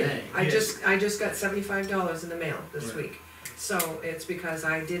Plan did, A. I just got $75 in the mail this Right. week. So it's because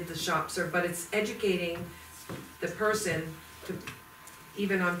I did the shop serve, but it's educating the person to,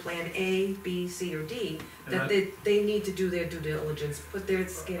 even on Plan A, B, C, or D, And that they need to do their due diligence, put their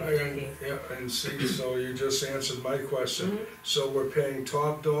skin in the game. Yeah, and see, so you just answered my question. Mhm. So we're paying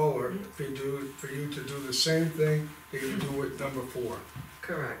top dollar for you to do the same thing that you do with number 4.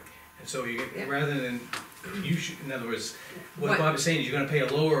 Correct, And so you Yeah. get, rather than, you should, in other words, what What- Bob is saying is you're gonna pay a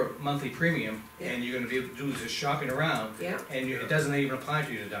lower monthly premium, Yeah. and you're gonna be able to do this shopping around, yeah, and it doesn't even apply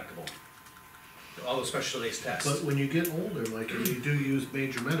to your deductible. All the specialized tests. But when you get older, like, and you do use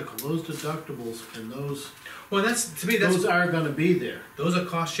major medical, those deductibles and those Well, that's, to me, that's, are gonna be there. those are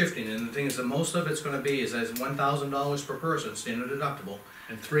cost shifting, and the thing is that most of it's gonna be is as $1,000 per person, standard deductible,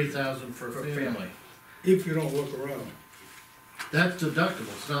 And 3,000 for for family. family. If you don't look around. That's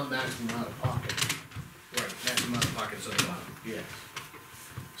deductible, it's not maximum out of pocket. Right, maximum out of pockets at the bottom. Yes.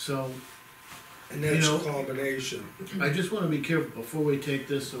 So, And that's You a know- combination. I just wanna be careful before we take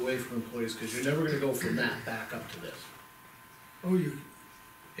this away from employees, cause you're never gonna go from that back up to this. Oh, you,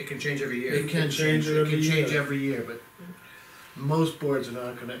 It can change every year. It can change, it it every can change year. every year, but most boards are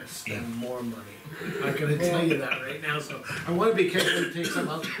not gonna spend more money. I'm not gonna tell you that right now, so I wanna be careful to take some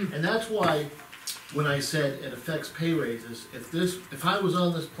out, and that's why, when I said it affects pay raises, if I was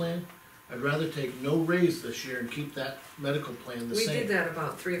on this plan, I'd rather take no raise this year and keep that medical plan the we same. did that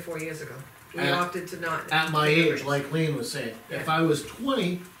about 3 or 4 years ago. We At- opted to not. At my take a age, raise. like Lean was saying, if Yeah. I was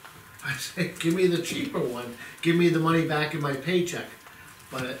 20, I'd say, give me the cheaper one, give me the money back in my paycheck.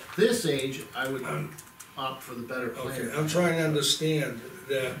 But at this age, I would opt for the better plan. okay, I'm trying to understand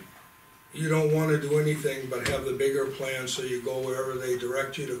that you don't wanna do anything but have the bigger plan so you go wherever they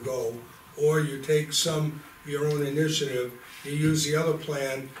direct you to go. Or you take your own initiative, you use the other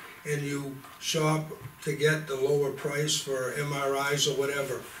plan and you shop to get the lower price for MRIs or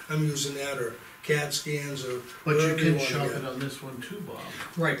whatever. I'm using that, or CAT scans, or But you wherever can wanna shop get. it on this one too, Bob.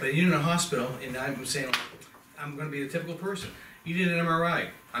 Right, but you're in a hospital, and I'm saying, I'm gonna be the typical person. You did an MRI,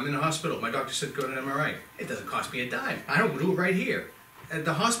 I'm in a hospital, my doctor said go to an MRI. It doesn't cost me a dime, I don't do it right here. At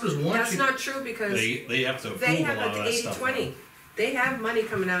the hospitals want That's you. not true, because They have to they approve a have lot of an that stuff. 80/20. They have money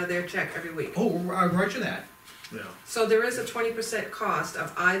coming out of their check every week. Oh, roger that. Yeah. So there is a 20% cost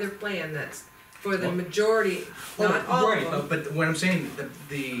of either plan that's for the Well- majority, not Oh, all right, of them. but what I'm saying,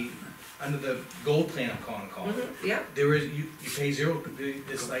 under the gold plan, I'm calling it. Mhm, yeah, There is, you pay zero,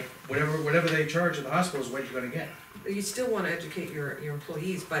 it's like, whatever they charge at the hospital is what you're gonna get. you still wanna educate your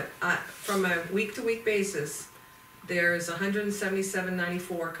employees, but, from a week-to-week basis, there's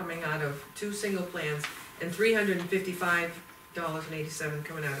 $177.94 coming out of 2 single plans, and $355.87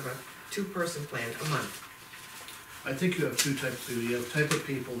 coming out of a 2-person plan a month. I think you have two types of people. You have type of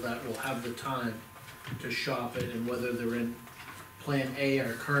people that will have the time to shop it, and whether they're in Plan A,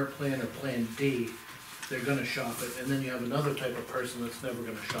 our current plan, or Plan D, they're gonna shop it, and then you have another type of person that's never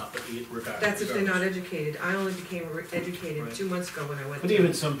gonna shop it regardless. That's if they're not educated. I only became educated Right. 2 months ago when I went. But to-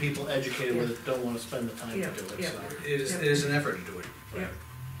 even some people educated with it don't wanna spend the time to Yeah, do it, yeah. so. It is an effort to do it. Yeah.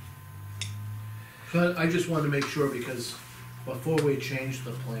 But I just wanted to make sure, because before we change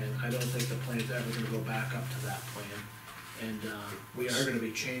the plan, I don't think the plan's ever gonna go back up to that plan. And, we are gonna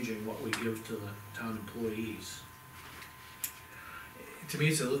be changing what we give to the town employees. To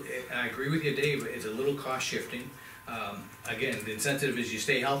me, I agree with you, Dave, it's a little cost shifting. Again, the incentive is you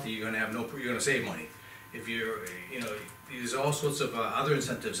stay healthy, you're gonna save money. If there's all sorts of other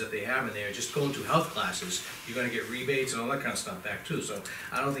incentives that they have in there, just going to health classes, you're gonna get rebates and all that kind of stuff back too. So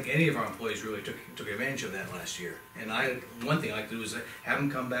I don't think any of our employees really took advantage of that last year. And one thing I like to do is have them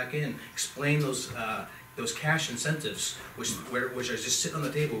come back in, explain those cash incentives, which are just sitting on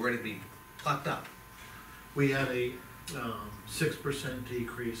the table, ready to be plucked up. We had a 6%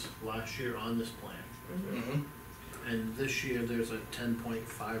 decrease last year on this plan. Mhm. And this year, there's a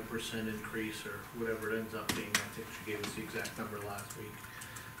 10.5% increase, or whatever it ends up being. I think she gave us the exact number last week.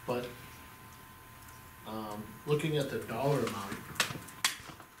 But Looking at the dollar amount,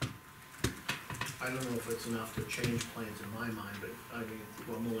 I don't know if it's enough to change plans in my mind, but I mean,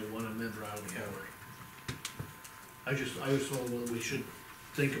 I'm only one member out of the board. I just thought we should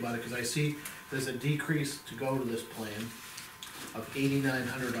think about it, cause I see there's a decrease to go to this plan of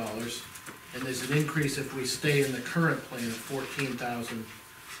 $8,900, and there's an increase if we stay in the current plan of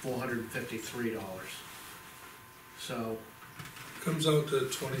 $14,453. So, Comes out to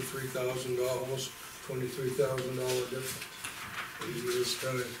 $23,000, $23,000 difference in a year's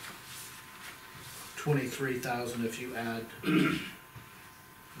time. 23,000 if you add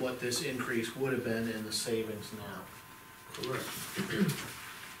what this increase would have been and the savings now. Correct.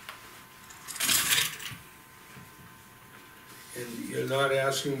 And you're not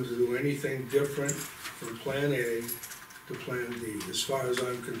asking them to do anything different from Plan A to Plan D, as far as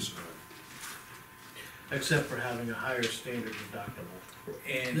I'm concerned. Except for having a higher standard deductible.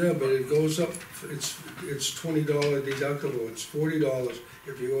 And Yeah, but it goes up, it's $20 deductible, it's $40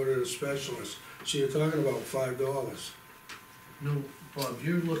 if you go to the specialist, so you're talking about $5. No, Bob,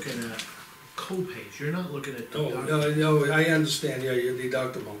 you're looking at co-pays, you're not looking at Oh, deductible. no, I understand, yeah, your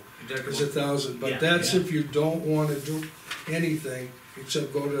deductible is $1,000, Yeah, but that's yeah. if you don't wanna do anything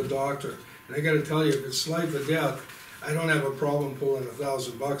except go to the doctor. And I gotta tell you, if it's life or death, I don't have a problem pulling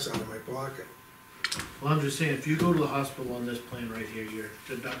 $1,000 out of my pocket. Well, I'm just saying, if you go to the hospital on this plan right here, your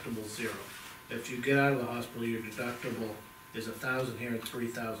deductible's 0. If you get out of the hospital, your deductible is 1,000 here and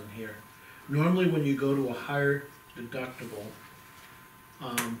 3,000 here. Normally, when you go to a higher deductible,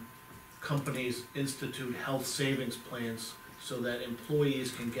 companies institute health savings plans so that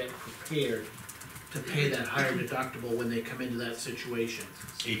employees can get prepared to pay that higher deductible when they come into that situation.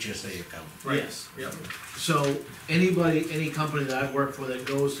 HSA account. Yes. Yep. So any company that I've worked for that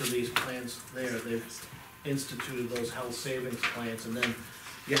goes to these plans there, they've instituted those health savings plans, and then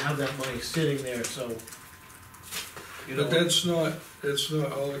you have that money sitting there, so. You know, But that's not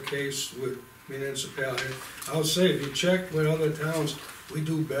all the case with municipality. I'll say, if you check with other towns, we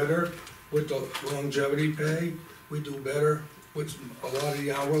do better with the longevity pay, we do better with a lot of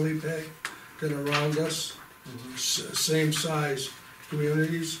the hourly pay than around us, same size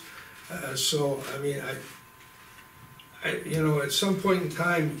communities. So, I mean, you know, at some point in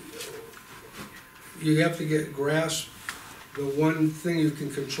time, you have to grasp the one thing you can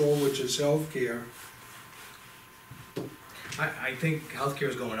control, which is healthcare. I think healthcare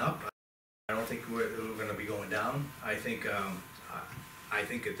is going up. I don't think we're gonna be going down. I think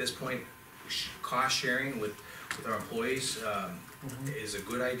at this point, cost sharing with our employees, is a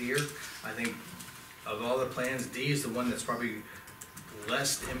good idea. I think of all the plans, D is the one that's probably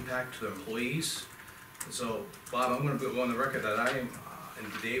less impact to the employees. So, Bob, I'm gonna go on the record that and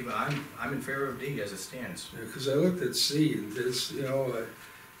Dave, I'm in favor of D as it stands. Yeah, 'cause I looked at C, and it's, you know,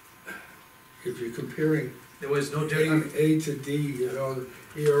 if you're comparing There was no difference. A to D, you know,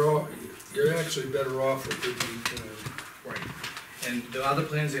 you're actually better off with the D plan. Right. And the other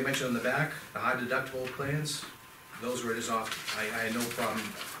plans they mentioned on the back, the high deductible plans, those were just off. I had no problem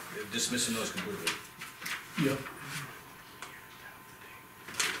dismissing those completely. yeah.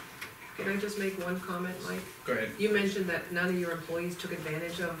 Can I just make one comment, Mike? Go ahead. You mentioned that none of your employees took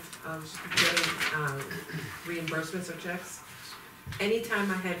advantage of getting reimbursements or checks. Anytime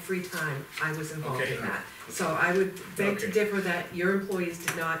I had free time, I was involved Okay. in that. So I would beg to Okay. differ that your employees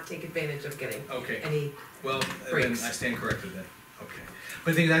did not take advantage of getting Okay. any, Well, then breaks. I stand corrected then. Okay.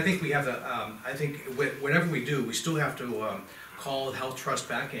 But the thing is, I think we have to, I think whatever we do, we still have to, call the health trust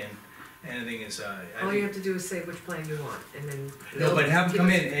back in. And the thing is, I all you think, have to do is say which plan you want, and then. no, but have them come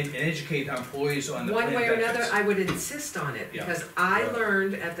give us- in and educate our employees on the plan One way or another, benefits. I would insist on it, Yeah. because I Yeah.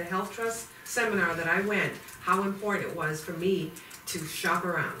 learned at the Health Trust seminar that I went, how important it was for me to shop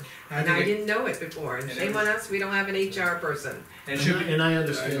around. And I think it- didn't know it before, and And shame on us, we don't have an HR person. And it should be, And I I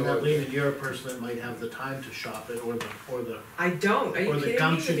understand know that, it. Lean, and you're a person that might have the time to shop it, or the I don't, are you or the kidding me,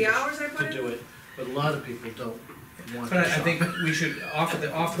 gumption with the hours I put to in? do it, but a lot of people don't want but to I shop. think we should offer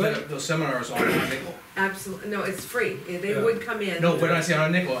those seminars on a nickel. Absolutely, no, it's free, they Yeah. would come in. No, but I say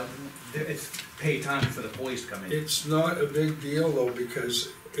on a nickel, it's paid time for the employees to come in. It's not a big deal though, because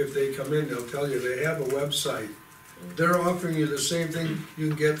if they come in, they'll tell you they have a website. They're offering you the same thing you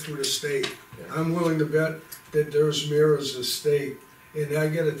can get through the state. I'm willing to bet that there's mirrors the state, and I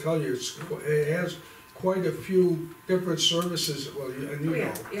gotta tell you, it has quite a few different services, well, and you Oh, yeah,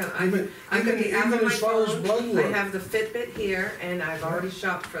 know. yeah, Even, I got the app on even my as far as phone, blood I work. have the Fitbit here, and I've already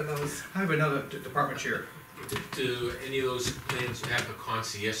shopped for those. I have another department chair. Do any of those plans have a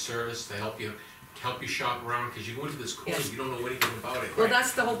concierge service to help you shop around? Cause you go into this course, Yes. you don't know anything about it. Well,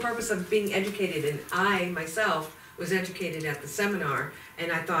 that's the whole purpose of being educated, and I myself was educated at the seminar,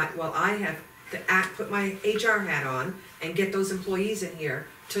 and I thought, well, I have put my HR hat on and get those employees in here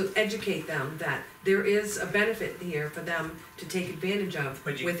to educate them that there is a benefit here for them to take advantage of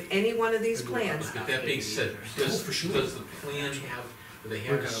But you- with any one of these plans. But that being said, does the plan have, do they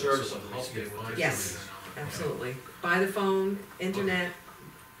have a service of help you find Yes. something? Absolutely, by the phone, internet,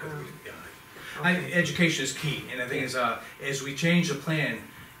 Education is key, and the thing is, as we change the plan,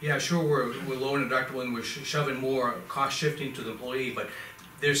 yeah, sure, we're lowering the deductible and we're shoving more cost shifting to the employee, but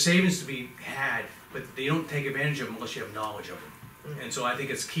there's savings to be had, but they don't take advantage of them unless you have knowledge of them. And so I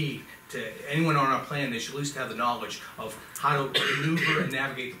think it's key to anyone on our plan, they should at least have the knowledge of how to maneuver and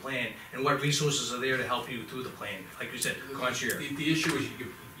navigate the plan, and what resources are there to help you through the plan, like you said, concierge. The issue is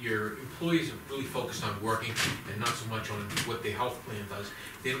your employees are really focused on working and not so much on what the health plan does.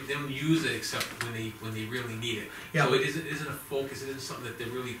 They don't use it except when they really need it. Yeah. So it isn't a focus, it isn't something that they're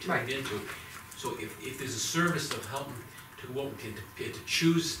really tuned Right. into. So if there's a service of helping to go out and to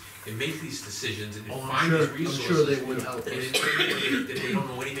choose and make these decisions and to Oh, find these resources. I'm sure they would help us. that they don't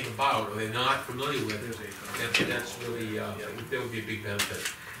know anything about or they're not familiar with, that's really, that would be a big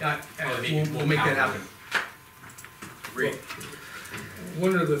benefit. Yeah, Probably make it we'll more make that palatable. happen. Great.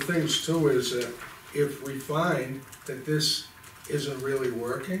 One of the things too is that if we find that this isn't really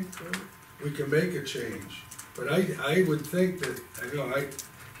working, we can make a change. But I would think that,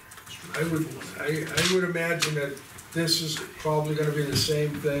 I would imagine that this is probably gonna be the same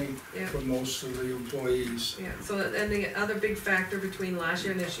thing Yeah. for most of the employees. Yeah, so, and the other big factor between last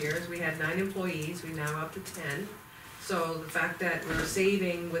year and this year is we had 9 employees, we now up to 10. So the fact that we're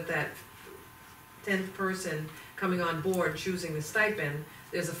saving with that 10th person coming on board, choosing the stipend,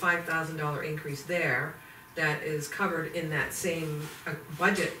 there's a $5,000 increase there that is covered in that same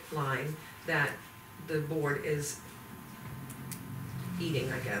budget line that the board is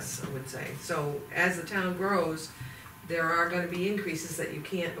eating, I guess, I would say. So as the town grows, there are gonna be increases that you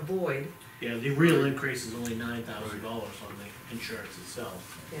can't avoid. Yeah, the real increase is only $9,000 on the insurance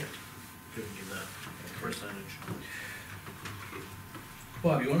itself, Yeah. giving you that percentage.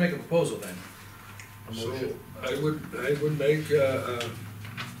 Bob, you wanna make a proposal then? A So motion. I would make,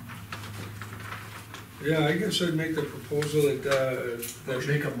 yeah, I guess I'd make the proposal that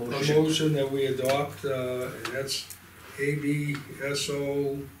Make a a motion. motion that we adopt, and that's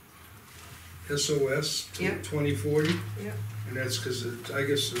ABSO SOS Yep. 2040. Yep. And that's because I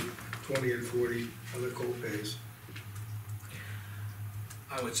guess the 20 and 40 are the co-pays.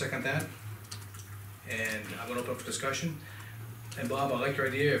 I would second that, and I'm gonna open up for discussion. And Bob, I like your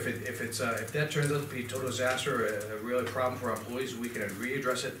idea, if that turns out to be a total disaster, a real problem for our employees, we can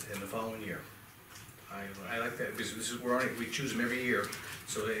readdress it in the following year. I like that, because this is, we choose them every year,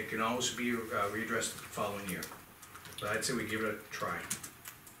 so it can always be readdressed the following year. But I'd say we give it a try.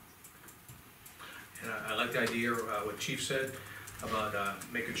 And I like the idea, what Chief said, about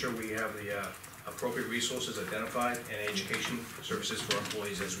making sure we have the appropriate resources identified and education services for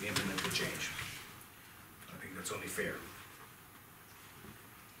employees as we implement the change. I think that's only fair.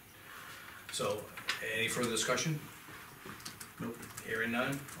 So, any further discussion? Nope. Hearing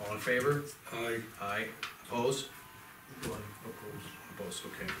none, all in favor? Aye. Opposed? Opposed,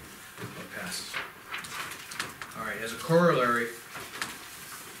 okay. That passes. All right, as a corollary,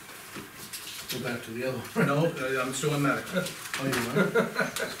 Go back to the other one. no, I'm still in medical. Oh, you are?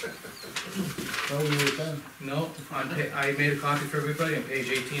 Well, we were done. No, I made a copy for everybody on page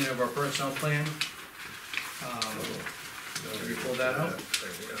 18 of our personnel plan. Have you pulled that out?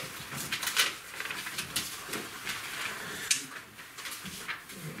 There we go.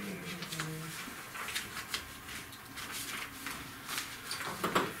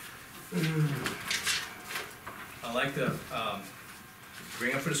 I'd like to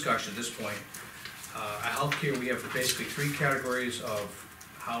bring up for discussion at this point, at healthcare, we have basically 3 categories of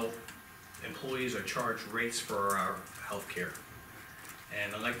how employees are charged rates for our healthcare.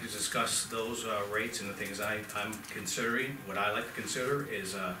 And I'd like to discuss those rates and the things I'm considering. What I like to consider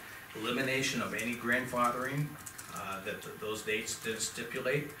is elimination of any grandfathering that those dates did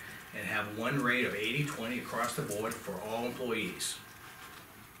stipulate, and have one rate of 80/20 across the board for all employees.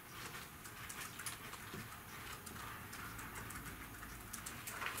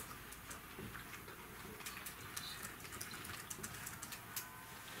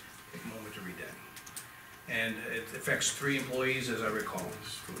 Take a moment to read that. And it affects 3 employees, as I recall,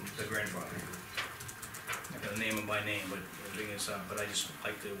 the grandfather. I'm not gonna name them by name, but the thing is, but I just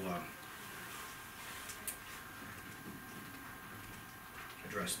like to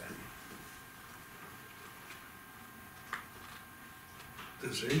address that.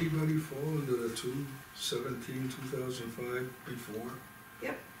 Does anybody fall into the 2005 before?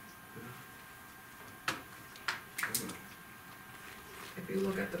 Yep. If you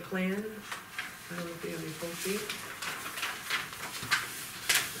look at the plan, I don't know if you have any full sheet.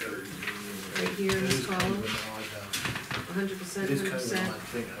 Right here in this column, 100%, It is kind of an 100%. odd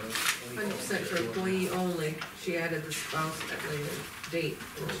thing, I don't. 100% for employee only, she added the spouse at later date,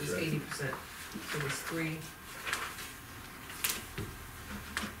 which is 80%, so there's three.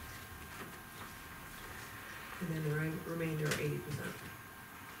 And then the remainder are 80%.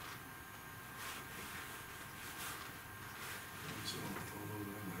 So, although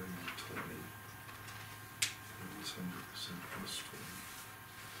I'm having 20, it was 100% plus 20.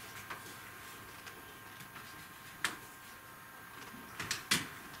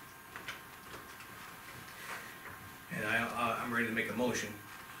 And I'm ready to make a motion,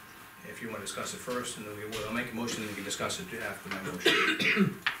 if you wanna discuss it first, and then I'll make a motion, and we can discuss it after my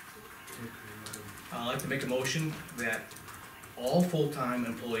motion. I'd like to make a motion that all full-time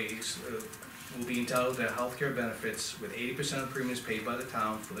employees will be entitled to healthcare benefits with 80% of premiums paid by the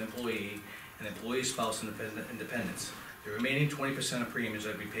town for the employee and employee spouse independence. The remaining 20% of premiums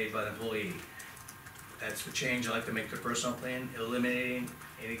are to be paid by the employee. That's the change I'd like to make to the personal plan, eliminating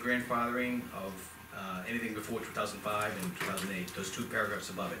any grandfathering of anything before 2005 and 2008, those two paragraphs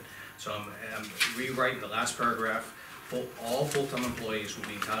above it. So I'm rewriting the last paragraph. All full-time employees will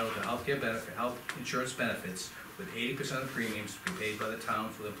be entitled to health insurance benefits with 80% of premiums to be paid by the town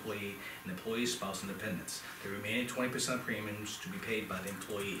for the employee and employee spouse and dependents. The remaining 20% of premiums to be paid by the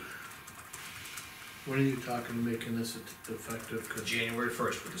employee. When are you talking making this effective? 'Cause January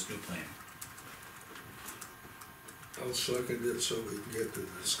 1st with this new plan. I'll second it so we can get the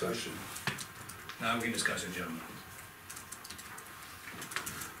discussion. Now we can discuss it, gentlemen.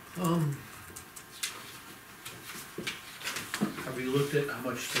 Have you looked at how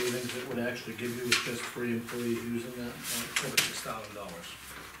much savings it would actually give you with just 3 employees using that? Over $6,000.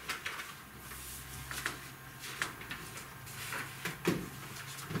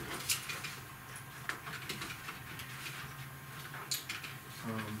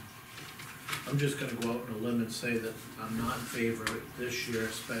 I'm just gonna go out on a limb and say that I'm not in favor of it this year,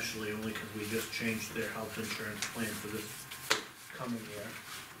 especially only because we just changed their health insurance plan for this coming year.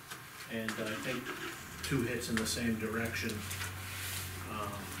 And I think 2 hits in the same direction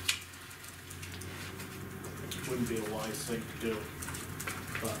wouldn't be a wise thing to do.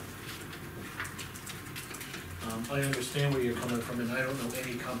 But I understand where you're coming from, and I don't know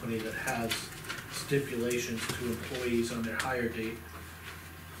any company that has stipulations to employees on their hire date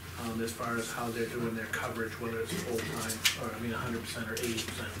as far as how they're doing their coverage, whether it's full-time, or 100% or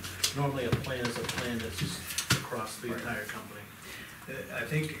 80%. Normally a plan is a plan that's just across the entire company. I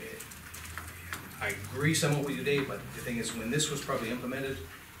think, I agree somewhat with you, Dave, but the thing is, when this was probably implemented,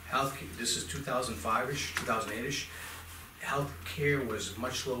 this is 2005-ish, 2008-ish, healthcare was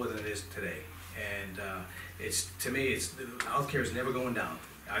much lower than it is today. And to me, healthcare is never going down.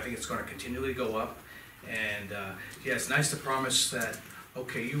 I think it's gonna continually go up. And yeah, it's nice to promise that,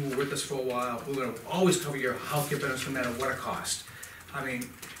 okay, you were with us for a while, we're gonna always cover your healthcare benefits no matter what it costs. I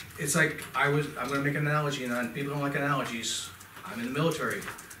mean, it's like, I'm gonna make an analogy, and people don't like analogies. I'm in the military.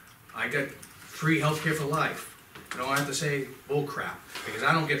 I get free healthcare for life. I don't have to say bull crap, because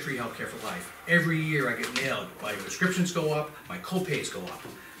I don't get free healthcare for life. Every year I get nailed. My prescriptions go up, my co-pays go up.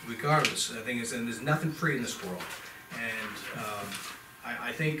 Regardless, the thing is, and there's nothing free in this world. And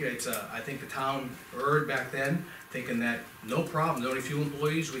I think I think the town erred back then, thinking that no problem, only few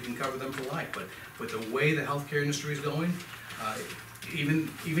employees, we can cover them for life. But with the way the healthcare industry is going,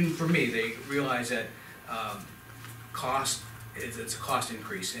 even for me, they realize that it's a cost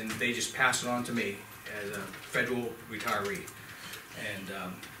increase, and they just pass it on to me as a federal retiree. And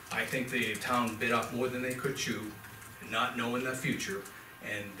I think the town bit off more than they could chew, not knowing the future,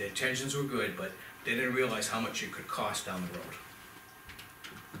 and the intentions were good, but they didn't realize how much it could cost down the road.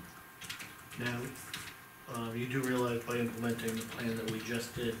 Now, you do realize by implementing the plan that we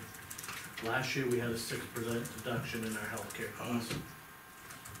just did, last year we had a 6% deduction in our healthcare costs.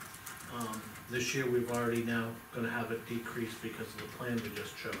 This year we've already now gonna have it decrease because of the plan we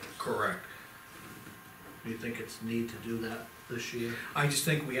just chose. Correct. Do you think it's need to do that this year? I just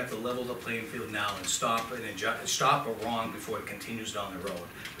think we have to level the playing field now and stop a wrong before it continues down the road.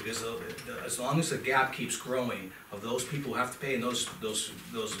 Because as long as the gap keeps growing of those people who have to pay, and those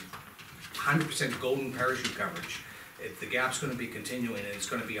 100% golden parachute coverage, the gap's gonna be continuing, and it's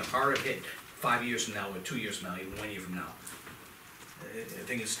gonna be a harder hit 5 years from now, or 2 years from now, even 1 year from now. The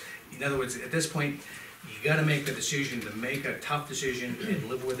thing is, in other words, at this point, you gotta make the decision to make a tough decision and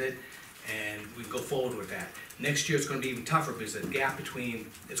live with it, and we go forward with that. Next year, it's gonna be even tougher, because the gap between,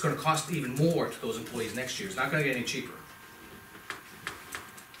 it's gonna cost even more to those employees next year. It's not gonna get any cheaper.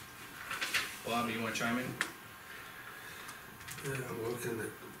 Bob, you wanna chime in? Yeah, I'm looking at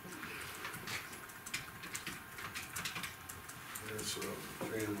That's what I'm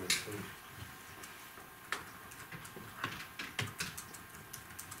family too.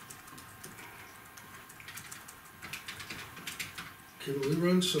 Can we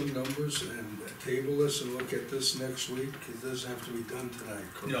run some numbers and table this and look at this next week? It doesn't have to be done tonight,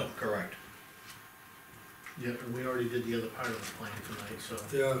 correct? No, correct. Yeah, and we already did the other part of the plan tonight, so.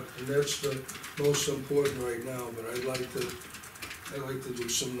 Yeah, and that's the most important right now, but I'd like to do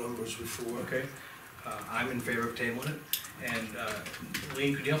some numbers before. Okay, I'm in favor of tabling it, and,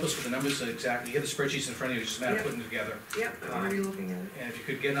 Lean, could you help us with the numbers exactly? You have the spreadsheets in front of you, it's just a matter of Yeah. putting it together. Yep, I'm already looking at it. And if you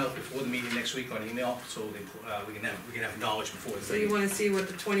could get out before the meeting next week on email, so we can have knowledge before the So you meeting. wanna see what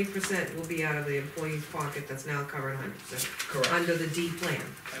the 20% will be out of the employee's pocket that's now covered 100%, Correct, under the D plan.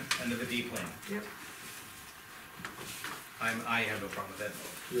 under the D plan. Yep. I have no problem with that,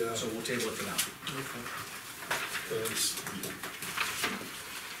 Yeah, so we'll table it for now. thanks.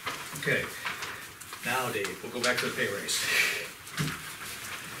 Okay, now Dave, we'll go back to the pay raise.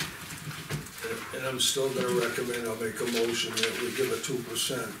 And I'm still gonna recommend, I'll make a motion that we give a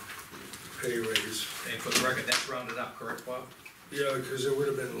 2% pay raise. And for the record, that's rounded up, correct, Bob? Yeah, because it would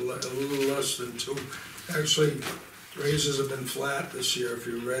have been a little less than 2. Actually, raises have been flat this year, if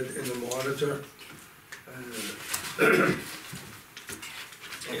you read in the monitor.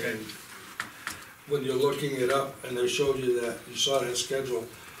 Okay. And when you're looking it up, and they showed you that, you saw that schedule,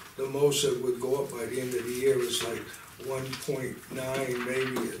 the most it would go up by the end of the year is like 1.9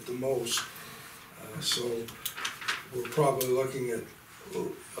 maybe at the most. So we're probably looking at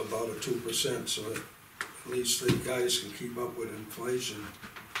about a 2%, so that at least the guys can keep up with inflation.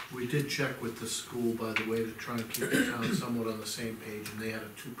 We did check with the school, by the way, to try and keep the town somewhat on the same page, and they had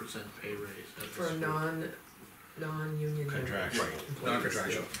a 2% pay raise at the For a school. non-union. Contractual.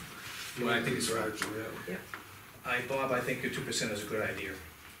 Non-contractual. Well, I think it's right. Yeah. Bob, I think your 2% is a good idea.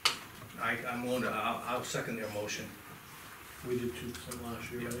 I'm willing to, I'll second your motion. We did 2%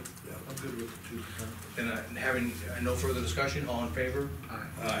 last year, right? Yeah. I'm good with the 2%. And having no further discussion, all in favor? Aye.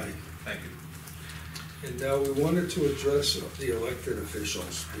 Aye. Thank you. And now we wanted to address the elected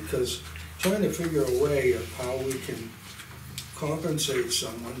officials, because trying to figure a way of how we can compensate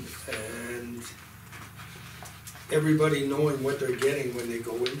someone and everybody knowing what they're getting when they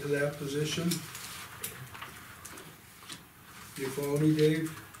go into that position. You follow me,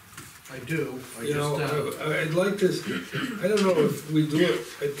 Dave? I do, I You know, just, I'd like to, I don't know if we do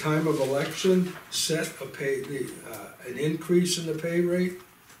it at time of election, set a pay, an increase in the pay rate.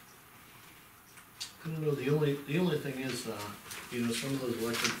 I don't know, the only thing is, you know, some of those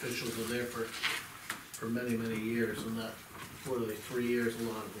elected officials are there for many, many years, and that, what are they, 3 years, a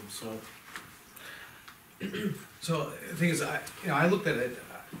lot of them, so. So, the thing is, I looked at it,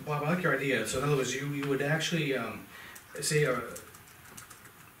 Bob, I like your idea, so in other words, you would actually, say a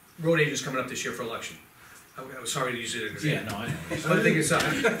road agent's coming up this year for election. I was sorry to use it as an Yeah, example. no, I know. But the thing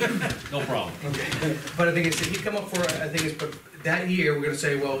is, No problem. okay, but the thing is, if he come up for, I think is, but that year, we're gonna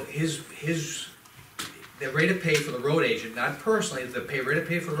say, well, the rate of pay for the road agent, not personally, the rate of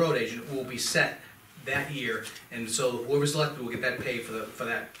pay for the road agent will be set that year, and so whoever's elected will get that pay for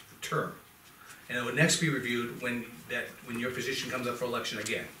that term. And it would next be reviewed when your position comes up for election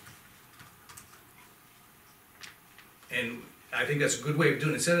again. And I think that's a good way of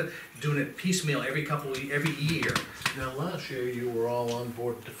doing it, instead of doing it piecemeal every year. Now, last year, you were all on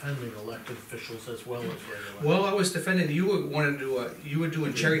board defending elected officials as well as regular. Well, I was defending, you were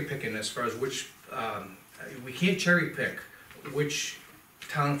doing cherry picking as far as which, we can't cherry pick which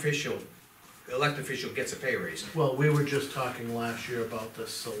town official, elected official gets a pay raise. Well, we were just talking last year about the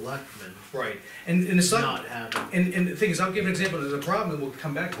selectmen Right, and the select, not having. and the thing is, I'll give an example, the problem we'll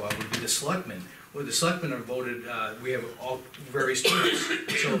come back to, would be the selectmen. Well, the selectmen are voted, we have all various terms,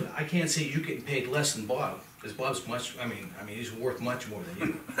 so I can't say you getting paid less than Bob, because Bob's much, I mean, he's worth much more than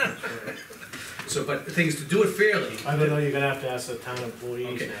you. So, but the thing is, to do it fairly. I don't know, you're gonna have to ask the town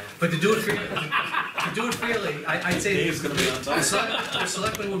employees Okay, now. but to do it fairly, I'd say. Dave's gonna be on top. The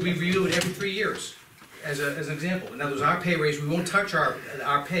selectmen would be reviewed every 3 years, as an example. In other words, our pay raise, we won't touch our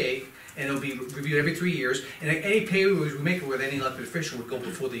pay, and it'll be reviewed every 3 years, and any pay raise we make with any elected official would go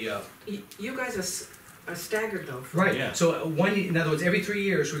before the, You guys are staggered though. right, Yeah. so in other words, every 3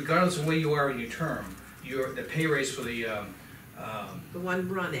 years, regardless of where you are in your term, the pay raise for the, The one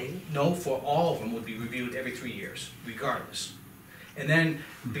running, no, for all of them would be reviewed every 3 years, regardless. And then,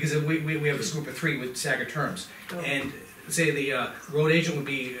 because we have this group of 3 with staggered terms, and say the road agent would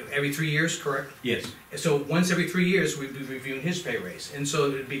be every 3 years, correct? Yes. So once every 3 years, we'd be reviewing his pay raise, and so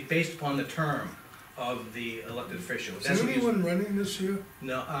it'd be based upon the term of the elected official. Is That's what he's- anyone running this year?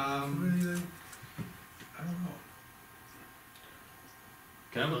 No, Anything? I don't know.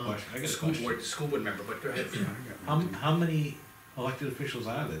 Can I have a question? I got a School question. board member, but go ahead. How many elected officials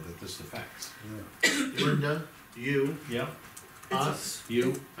are there that this affects? Linda, you, Yeah, us,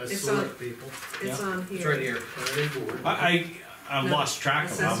 you, as It's select people. It's Yeah. on here. It's right here. I've No, lost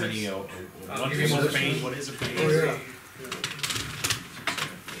track of how many, assessors. I'll what give you is a more. pain, what isn't Oh, pain. yeah.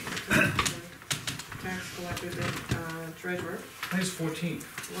 Tax collector, treasurer. I think it's 14.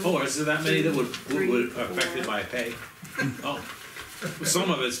 Oh, is there that many that would Three, affected four. by pay? Oh, some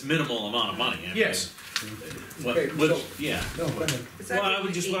of it's minimal amount of money. I mean. Yes. Okay, What, so- yeah. No, go ahead. It's Well, I actually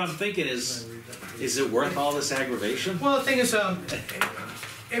would just, what I'm eight. thinking is it worth all this aggravation? Well, the thing is,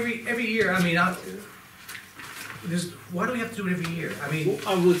 every year, I mean, why do we have to do it every year? I mean, Well,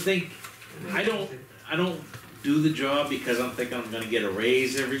 I would think, I don't do the job because I'm thinking I'm gonna get a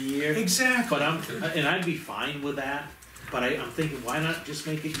raise every year. exactly. But and I'd be fine with that, but I'm thinking, why not just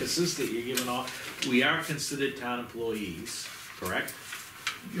make it consistent? You're giving off, we are considered town employees, correct?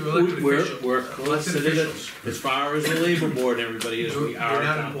 You're elected official. We're Elected considered, officials. as far as the labor board and everybody is, we You're are.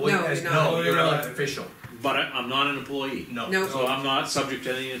 not town- employed, No, as, you're not. no, you're an elected official. But I'm not an employee. No. No. So I'm not subject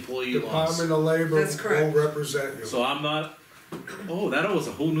to any employee laws. Department of Labor That's correct. will represent you. So I'm not, oh, that was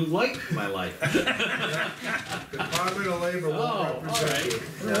a whole new light in my life. Department of Labor Oh, will all represent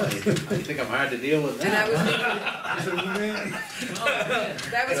right. you. I think I'm hard to deal with And that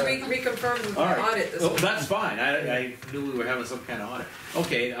that. was reconfirmed with All the right. audit this Oh, morning. that's fine, I knew we were having some kind of audit.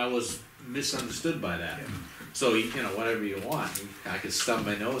 Okay, I was misunderstood by that. So, whatever you want, I could stub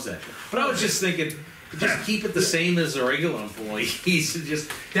my nose at you. But I was just thinking, just keep it the same as the regular employees, and just,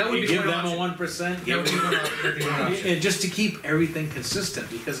 That would you be give one them a option. 1%, That would be one option. and just to keep everything consistent,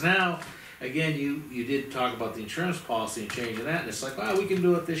 because now, again, you did talk about the insurance policy and changing that, and it's like, we can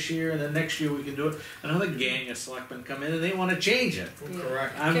do it this year, and then next year we can do it. Another gang of selectmen come in and they wanna change it.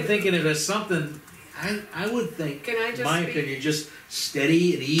 Correct. I'm Can- thinking if it's something, I would think, Can I just in my speak- opinion, just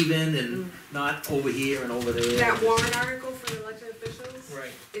steady and even and not over here and over there. That warrant article for the elected officials Right.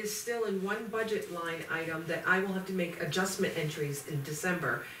 is still in one budget line item that I will have to make adjustment entries in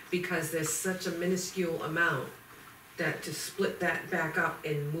December, because there's such a minuscule amount that to split that back up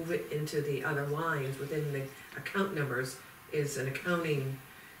and move it into the other lines within the account numbers is an accounting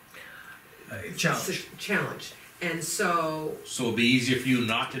Challenge. challenge. And so So it'd be easier for you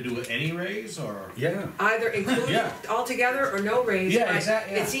not to do any raise, or? Yeah. either include Yeah. it altogether or no raise. Yeah, but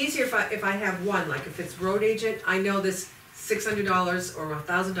exactly, yeah. It's easier if I have one, like if it's road agent, I know this $600 or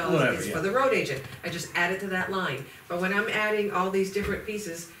 $1,000 Whatever, is yeah. for the road agent, I just add it to that line. But when I'm adding all these different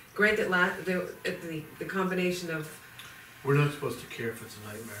pieces, granted, the combination of, We're not supposed to care if it's a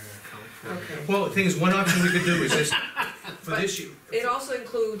nightmare account for. okay. Well, the thing is, one option we could do is this, for But this year. It also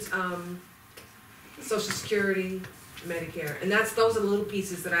includes, social security, Medicare, and those are the little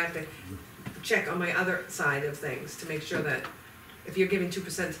pieces that I have to check on my other side of things to make sure that if you're giving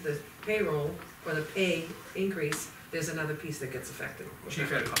 2% to the payroll or the pay increase, there's another piece that gets affected. Chief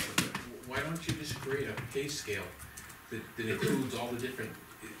had a conflict. Why don't you just create a pay scale that includes all the different,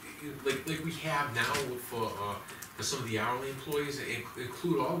 like we have now for some of the hourly employees,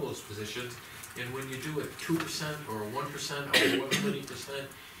 include all those positions, and when you do a 2% or a 1% or whatever many percent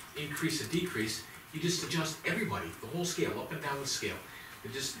increase or decrease, you just adjust everybody, the whole scale, up and down the scale.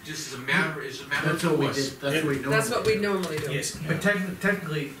 It just is a matter of That's what we choice. did, that's what we normally. That's what we normally do. Yes, but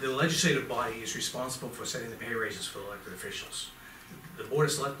technically, the legislative body is responsible for setting the pay raises for elected officials. The board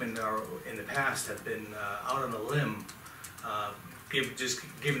of selectmen in the past have been out on a limb,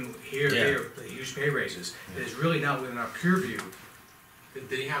 given there, the huge pay raises. It is really not within our purview.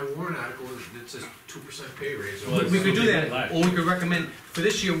 They have a warrant article that says 2% pay raise. Well, We could do that, Right. or we could recommend, for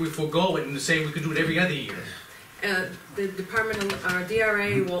this year, we forego it and say we could do it every other year. The Department of, our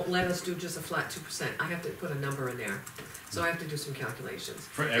DRA won't let us do just a flat 2%, I have to put a number in there, so I have to do some calculations.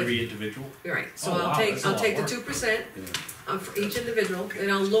 For every individual? You're right, so Oh, wow, I'll take that's a lot of the work. 2%, for each individual, and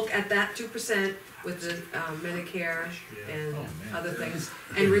I'll look at that 2% with the Medicare and Oh, man. other things,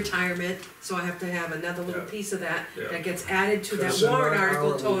 and retirement, so I have to have another little piece of that, Yeah. that gets added to that Because they're warrant not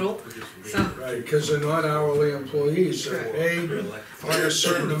article hourly. total, so, Right, because they're not hourly employees, they're Correct. paid on a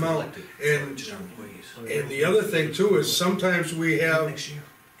certain amount. And the other thing too is sometimes we have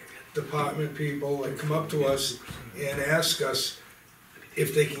department people that come up to us and ask us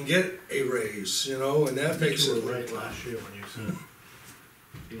if they can get a raise, and I that think makes you it. were right last year when you said,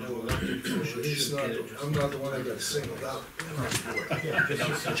 elected officials He's should not, get it just. I'm not the one that got singled out. Yeah,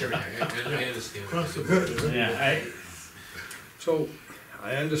 just I understand. across the board, right? Yeah, So,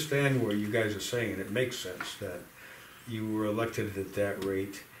 I understand what you guys are saying, and it makes sense that you were elected at that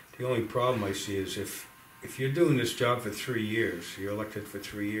rate. The only problem I see is if you're doing this job for 3 years, you're elected for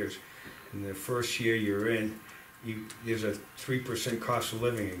 3 years, and the first year you're in, there's a 3% cost of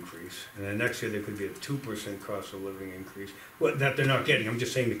living increase, and then next year there could be a 2% cost of living increase. Well, that they're not getting, I'm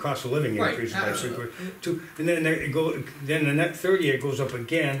just saying the cost of living Right, increases by 3%. And then then the next third year it goes up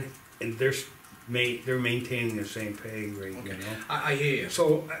again, and they're maintaining the same pay rate, you know? I hear you.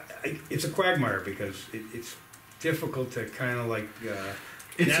 So, it's a quagmire, because it's difficult to kinda like,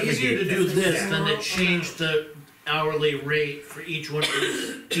 It's easier to do navigate. this than to change the hourly rate for each one of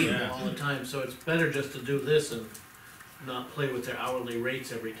these people Yeah. all the time, so it's better just to do this and not play with their hourly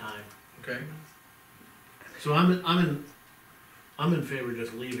rates every time. Okay. So I'm in favor of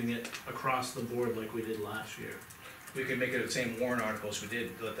just leaving it across the board like we did last year. We could make it the same warrant articles we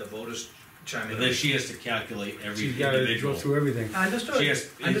did, let the voters chime in. But then she has to calculate every She's gotta go individual. through everything. She Understood, has,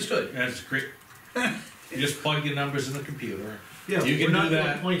 understood. that's great. You just plug your numbers in the computer. Yeah, You we're can not do doing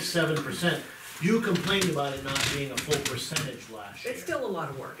that. 0.7%. You complained about it not being a full percentage last year. It's still a lot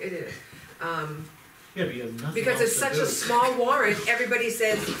of work, it is. Yeah, but you have nothing Because else it's to such do. a small warrant, everybody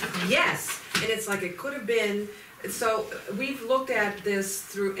says yes, and it's like it could have been. So we've looked at this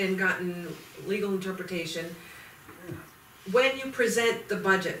through and gotten legal interpretation. When you present the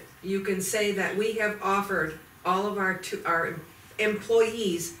budget, you can say that we have offered all of our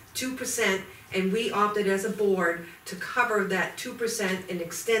employees 2%, and we opted as a board to cover that 2% and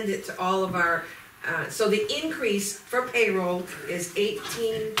extend it to all of our, so the increase for payroll is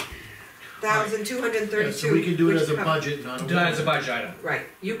 $18,232. Yeah, so we can do it which as a covers- budget, not a Do that as a warrant. budget item. Right,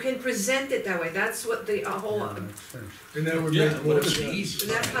 you can present it that way, that's what the whole, Yeah, makes sense. And that would Yeah, make more whatever sense. the easy.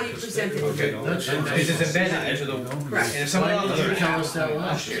 and that's how you present it. Okay. That's This is embedded into the, Right. and if someone Why else didn't you doesn't tell have us that it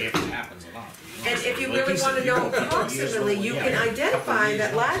last year? it happens a lot. And if you Like really you said, wanna you know don't put approximately, you can identify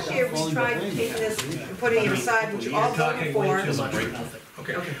that last year we tried taking this and putting it aside, which you all voted Talking for. way too much for nothing.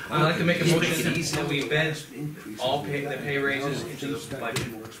 Okay, Okay. I'd like to make a motion that we embed all the pay raises into the budget,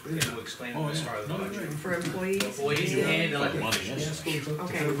 and we'll explain as far as the budget. For employees. Employees and Like elected. money, yes.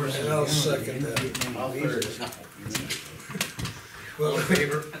 Okay, And I'll second that. I'll third. All Well, in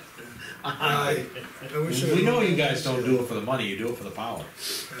favor? I wish I- We know you guys don't do it for the money, you do it for the power.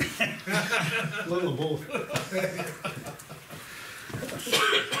 Little of both.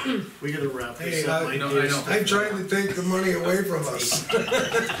 We gotta wrap this Hey, up. I my know, dear. I know. I tried to take the money away from us.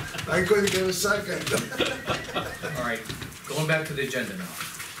 I couldn't get a second. All right, going back to the agenda now.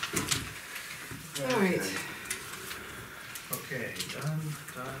 all right. Okay, done.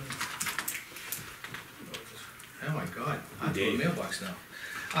 Oh my God, I'm to the Dave. mailbox now.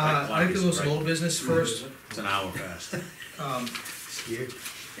 Right, I'd like to do some right. old business first. It's an hour fast. Scared.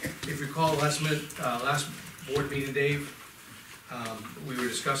 If you recall, last board meeting, Dave, we were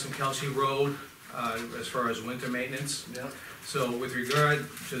discussing Kelsey Road, as far as winter maintenance. Yeah. So with regard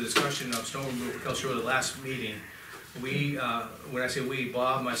to the discussion of snow removal, Kelsey Road, the last meeting, we, when I say we,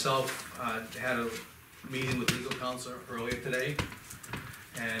 Bob, myself, had a meeting with legal counsel earlier today.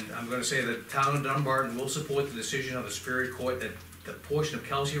 And I'm gonna say that the town of Dunbarton will support the decision of the Superior Court that the portion of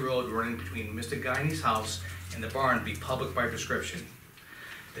Kelsey Road running between Mr. Guiney's house and the barn be public by prescription.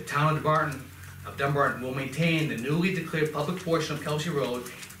 The town of Dunbarton will maintain the newly declared public portion of Kelsey Road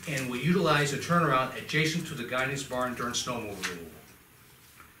and will utilize the turnaround adjacent to the Guiney's barn during snow removal,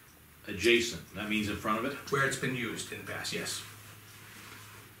 Adjacent, that means in front of it? where it's been used in the past, yes.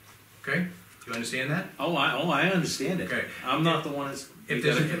 Okay, you understand that? Oh, I understand it. Okay. I'm not the one that's, you If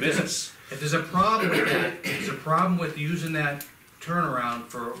there's gotta a- if convince there's us. If there's a problem with that, if there's a problem with using that turnaround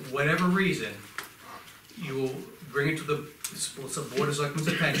for whatever reason, you will bring it to the Board of Selectmen's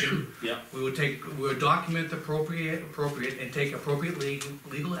attention. Yep. We will document the appropriate and take appropriate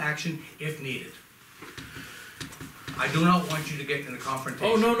legal action if needed. I do not want you to get in a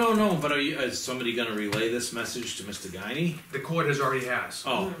confrontation. Oh, no, but is somebody gonna relay this message to Mr. Guiney? The court already has.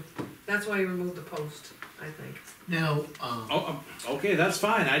 Oh, That's why you removed the post, I think. Now, okay, that's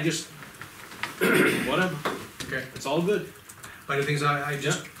fine, I just, whatever, Okay, it's all good. but the things I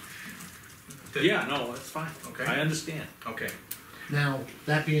just. Yeah, no, it's fine, Okay. I understand. Okay, now,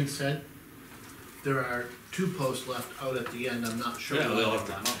 that being said, there are 2 posts left out at the end, I'm not sure. Yeah, what they'll are have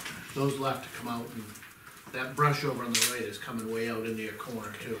to come left. out. Those will have to come out, and that brush over on the right is coming way out into your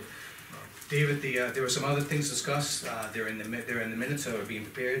corner too. David, there were some other things discussed, they're in the minutes that are being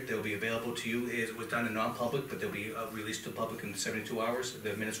prepared, they'll be available to you, it was done in non-public, but they'll be released to the public in 72 hours,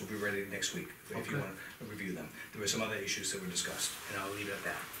 the minutes will be ready next week, if you Okay. wanna review them. There were some other issues that were discussed, and I'll leave it at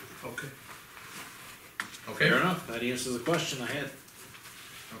that. Okay. Okay? Fair enough, that answers the question I had.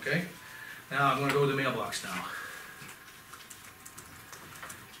 Okay? Now, I'm gonna go to the mailbox now.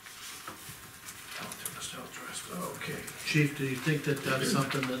 Okay. Chief, do you think that that's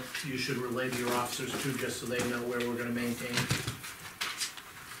something that you should relay to your officers too, just so they know where we're gonna maintain?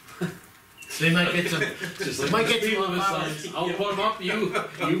 They might get some, Just they like might the get speed some limit hours. signs, I'll put them up, you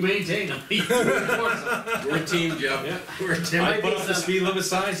maintain them. You enforce them. We're a team, Jeff. Yeah. We're a team. There I might put be up the some, speed limit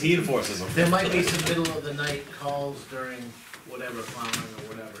signs, he enforces them. there might be some middle of the night calls during whatever plowing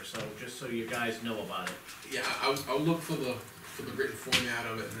or whatever, so just so you guys know about it. Yeah, I'll look for the written format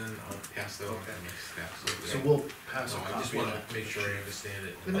of it, and then I'll pass that on to the next steps. So we'll pass a No, I just copy of wanna that. make sure I understand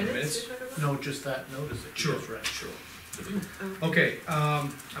it. The minutes you're talking about? No, just that notice that you Sure. just read. Sure. Okay,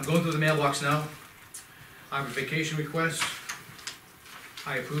 I'm going through the mailbox now. I have a vacation request.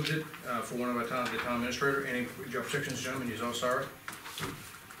 I approved it, for one of our the town administrator. Any objections, gentlemen, you all saw it?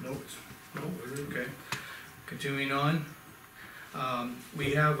 Nope. Nope, okay. Continuing on,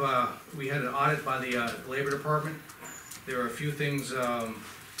 we had an audit by the, Labor Department. There are a few things, that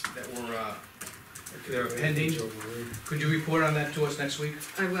are pending. Could you report on that to us next week?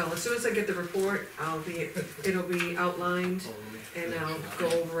 I will, as soon as I get the report, it'll be outlined, and I'll go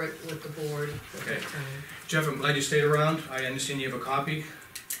over it with the board. Okay. Jeff, I'm glad you stayed around. I understand you have a copy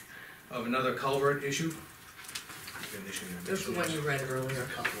of another culvert issue. That's the one you read earlier,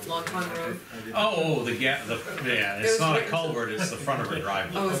 Long Pond Road. Oh, yeah, It it's was not a written- culvert, it's the front of her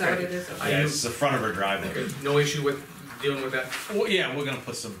driveway. Oh, is that what it is? Yeah, it's the front of her driveway. Okay, no issue with dealing with that? Well, yeah, we're gonna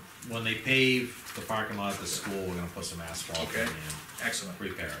put some, when they pave the parking lot at the school, we're gonna put some asphalt in Okay. and Excellent.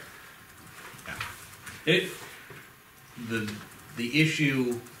 repair it. Yeah. The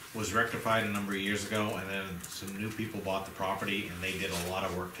issue was rectified a number of years ago, and then some new people bought the property, and they did a lot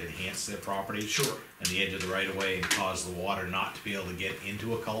of work to enhance their property. Sure. And the edge of the right of way, and caused the water not to be able to get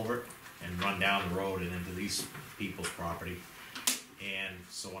into a culvert and run down the road and into these people's property. And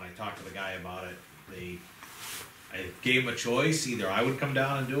so when I talked to the guy about it, I gave him a choice, either I would come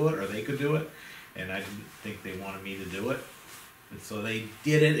down and do it, or they could do it, and I didn't think they wanted me to do it. And so they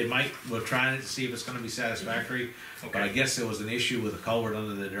did it. We're trying to see if it's gonna be satisfactory, but I guess there was an issue with the culvert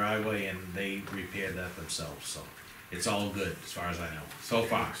under the driveway, and they repaired that themselves, so it's all good as far as I know, so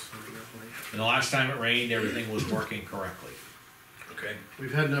far. And the last time it rained, everything was working correctly. Okay.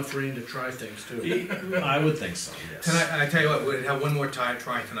 We've had enough rain to try things too. I would think so, yes. Tonight, I tell you what, we'll have one more try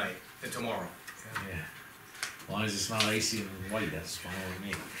tonight and tomorrow. Yeah. As long as it's not icy and white, that's fine with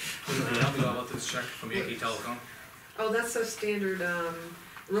me. Can you help me out about this check from Yankee Telecom? Oh, that's a standard,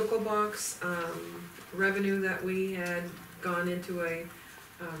 Roco box, revenue that we had gone into a,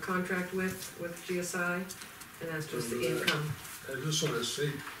 contract with GSI, and that's just the income. I just wanna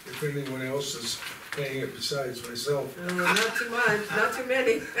see if anyone else is paying it besides myself. Not too much, not too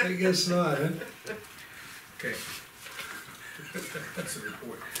many. I guess not, huh? Okay. That's the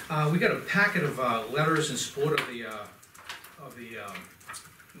report. We got a packet of, letters in support of the,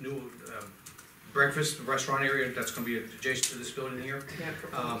 new, breakfast restaurant area that's gonna be adjacent to this building here. Yeah,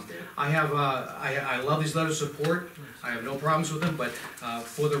 proposed, yeah. I have, I love these letters of support, I have no problems with them, but,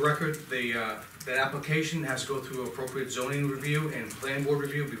 for the record, that application has to go through appropriate zoning review and planning board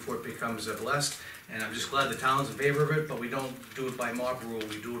review before it becomes blessed, and I'm just glad the town's in favor of it, but we don't do it by mob rule,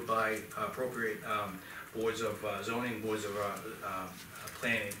 we do it by appropriate, boards of zoning, boards of,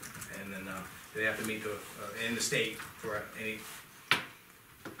 planning, and then, they have to meet the, in the state for any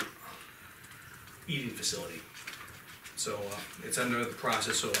eating facility. So, it's under the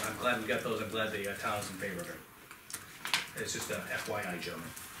process, so I'm glad we got those, I'm glad the town's in favor of it. It's just a FYI, gentlemen.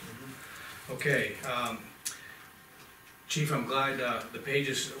 Okay, Chief, I'm glad, the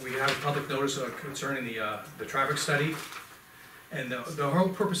pages, we have a public notice concerning the traffic study. And the whole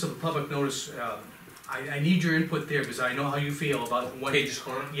purpose of the public notice, I need your input there, because I know how you feel about what. Pages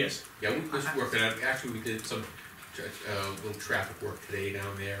Corner? Yes. Yeah, we just worked on it. Actually, we did some, little traffic work today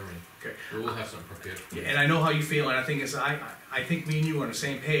down there, and Okay. we'll have something prepared. Yeah, and I know how you feel, and I think I think me and you are on the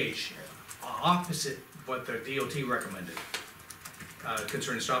same page, opposite what the DOT recommended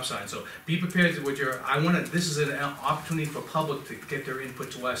concerning stop signs. So be prepared with this is an opportunity for public to get their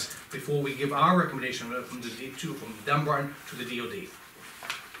input to us before we give our recommendation from Dunbarton to the DOT.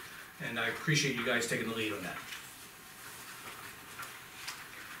 And I appreciate you guys taking the lead on that.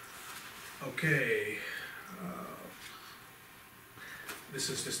 Okay. This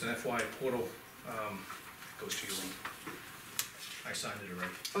is just an FYI portal, goes to you. I signed it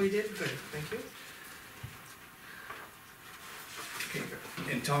already. Oh, you did? Good, thank you.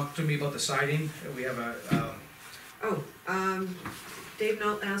 Okay, and talk to me about the siding. We have Dave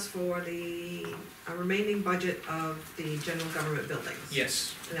Nault asked for the remaining budget of the general government buildings.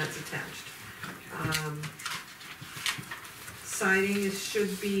 yes, And that's attached. Siding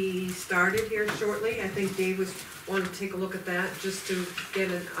should be started here shortly. I think Dave wanted to take a look at that, just to get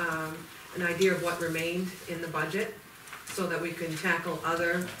an idea of what remained in the budget, so that we can tackle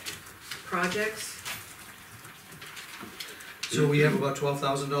other projects. So we have about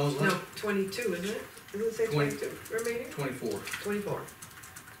 $12,000 left? No, 22, isn't it? Didn't it say 20. 22 remaining? 24. 24.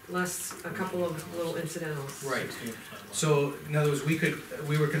 Less a couple of little incidentals. Right. So, in other words,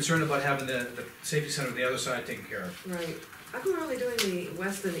 we were concerned about having the safety center on the other side taken care of. Right. How come we're only doing the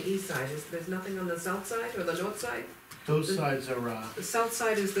west and the east side? There's nothing on the south side or the north side? Those sides are, The south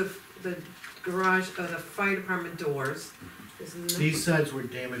side is the garage, the fire department doors. There's nothing. these sides were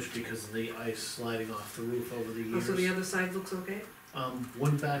damaged because of the ice sliding off the roof over the Oh, years. so the other side looks okay?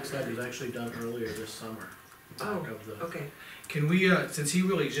 One back side was actually done earlier this summer. Oh, Back of the, okay. Can we, since he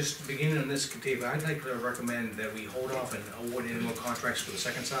really just beginning on this, Dave, I'd like to recommend that we hold off and award any more contracts for the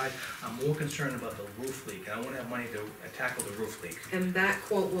second side. I'm more concerned about the roof leak, I wanna have money to tackle the roof leak. And that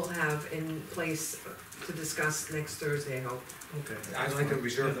quote we'll have in place to discuss next Thursday, I hope. Okay. I'd like to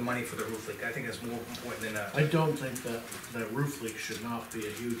reserve the money for the roof leak, I think that's more important than, I don't think that roof leak should not be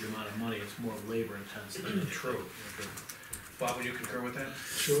a huge amount of money, it's more labor intensive than True. Bob, would you concur with that?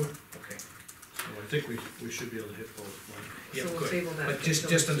 Sure. Okay. So I think we should be able to hit both. Yeah, So we'll good. table that. But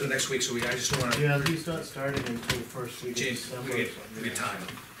just until next week, so I just don't wanna. Yeah, he's not starting until first week of Change, December. we get time.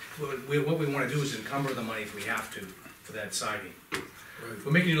 What we wanna do is encumber the money if we have to, for that siding. Right.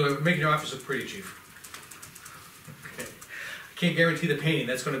 We're making your office look pretty, chief. Okay. Can't guarantee the painting,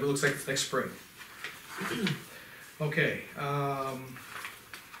 that's gonna, looks like next spring. Okay, I'm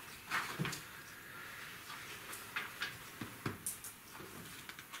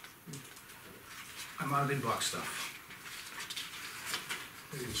out of inbox stuff.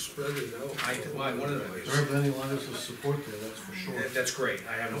 You spread it out. Well, one of them is. There aren't any letters of support there, that's for sure. That's great,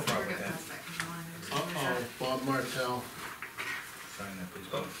 I have no problem with that. Uh-oh, Bob Martell. Sign that, please,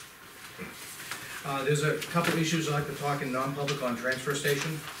 Bob. There's a couple issues I'd like to talk in non-public on transfer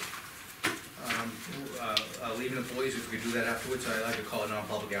station. Leaving employees, if we could do that afterwards, I'd like to call it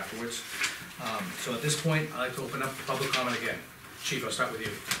non-public afterwards. So at this point, I'd like to open up public comment again. Chief, I'll start with you.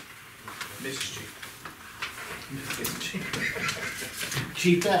 Mrs. Chief.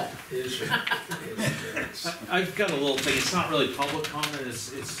 Chiefette. I've got a little thing, it's not really public comment, it's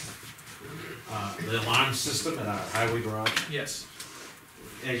the alarm system at our highway garage. Yes.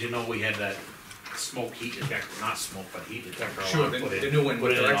 As you know, we had that smoke heat detector, not smoke, but heat detector Sure, alarm put in. the new one, put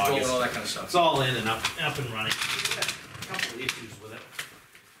with in the in electrical and August. all that kind of stuff. It's all in and up and running. We had a couple of issues with it,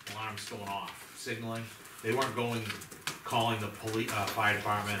 alarms going off, signaling. They weren't calling the police, fire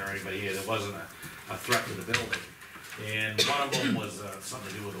department or anybody here, there wasn't a threat to the building. And one of them was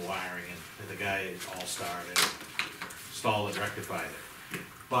something to do with the wiring, and the guy at All-Star installed it, rectified it.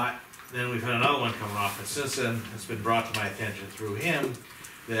 But then we've had another one coming off, and since then, it's been brought to my attention through him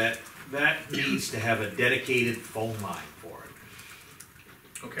that needs to have a dedicated phone line for it.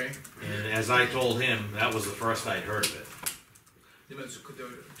 Okay. And as I told him, that was the first I'd heard of it.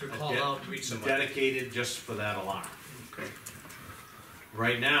 To call out, to reach somebody. Dedicated just for that alarm. Okay.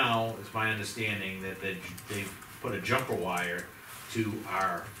 Right now, it's my understanding that they've put a jumper wire to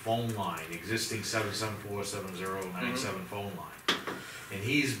our phone line, existing 774-7097 phone line. And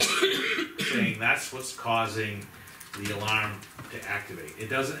he's saying that's what's causing the alarm to activate. It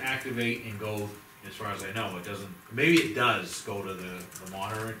doesn't activate and go, as far as I know, it doesn't, maybe it does go to the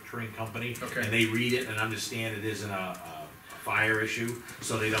monitoring company. Okay. And they read it and understand it isn't a fire issue,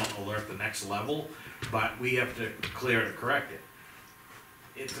 so they don't alert the next level, but we have to clear to correct it.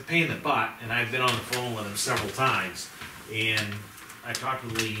 It's a pain in the butt, and I've been on the phone with him several times, and I talked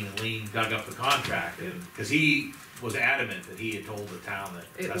to Lean, and Lean dug up the contract, and, cause he was adamant that he had told the town that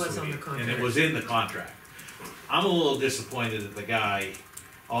It that's was what on he, the contract. and it was in the contract. I'm a little disappointed that the guy,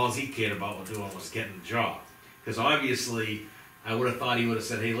 all he cared about was getting the job, cause obviously, I would've thought he would've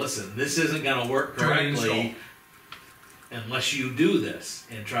said, hey, listen, this isn't gonna work correctly unless you do this,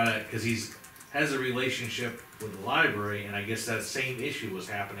 and try to, cause has a relationship with the library, and I guess that same issue was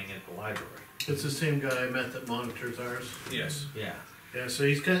happening at the library. It's the same guy I met that monitors ours. Yes. Yeah. Yeah, so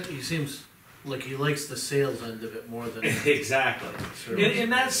he seems like he likes the sales end of it more than. Exactly. service.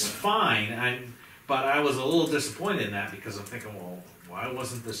 And that's fine, but I was a little disappointed in that, because I'm thinking, well, why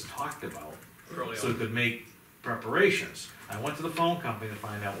wasn't this talked about? Early So we on. could make preparations. I went to the phone company to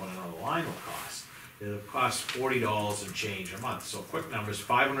find out what another line would cost. It would cost $40 and change a month, so quick numbers,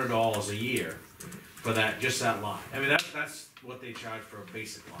 $500 a year for just that line. I mean, that's what they charge for a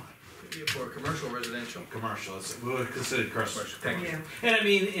basic line. For commercial or residential? Commercial, we would consider commercial. Thank you. Yeah. And I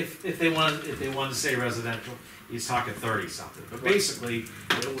mean, if they wanted to say residential, he's talking 30 something, but basically,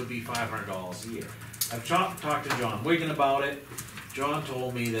 it would be $500 a year. I've talked to John Wigan about it. John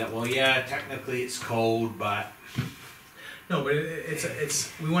told me that, well, yeah, technically it's code, but No, but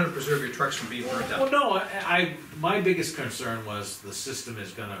we wanna preserve your trucks from being burnt Well, out. no, my biggest concern was the system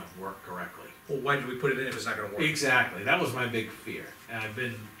is gonna work correctly. Well, why did we put it in if it's not gonna work? Exactly, that was my big fear, and I've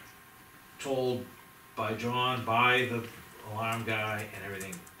been told by John, by the alarm guy and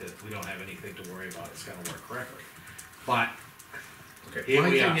everything, that we don't have anything to worry about, it's gonna work correctly. But, Okay. here My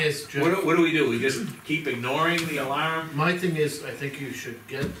we thing are. is, Jeff- What do we do? We just keep ignoring the alarm? My thing is, I think you should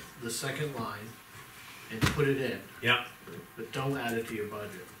get the second line and put it in, Yeah, but don't add it to your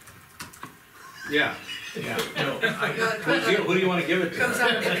budget. yeah, yeah. No, Who do you wanna give it It comes to?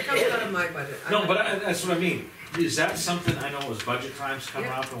 out of my budget. No, but that's what I mean. Is that something, I know it was budget times coming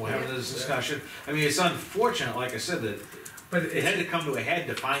Yeah. up and we're having Yeah. this discussion. I mean, it's unfortunate, like I said, that but it had to come to a head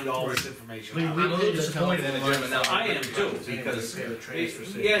to find all this information We- out. we I'm a little did the disappointed in the telephone gentleman now. I am too, because, Pay the transfer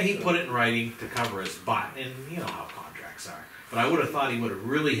station. yeah, he put it in writing to cover his butt, and you know how contracts are. But I would've thought he would've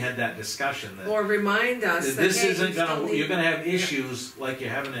really had that discussion that Or remind us that, this hey, isn't you still gonna, need- you're gonna have issues like you're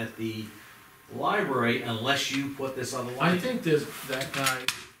having at the library unless you put this other I line. think there's, that guy,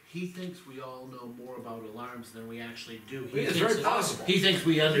 he thinks we all know more about alarms than we actually do. He It's thinks very that- possible. He thinks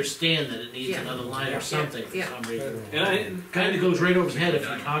we understand that it needs Yeah. another line Yeah. or something for Yeah. some reason. And Kinda goes right over his head if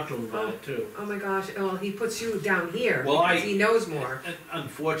you talk to him about it too. Oh my gosh, well, he puts you down here, Well, because he knows more.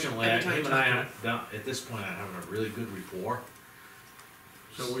 unfortunately, Every time him and I, talking. at this point, are having a really good rapport.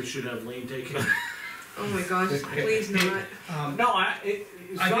 So we should have Lean take it. Oh my gosh, please not. No, it's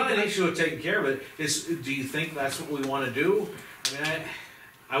I not think an I- issue of taking care of it, it's, do you think that's what we wanna do? I mean,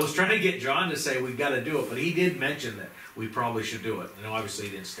 I was trying to get John to say we gotta do it, but he did mention that we probably should do it, and obviously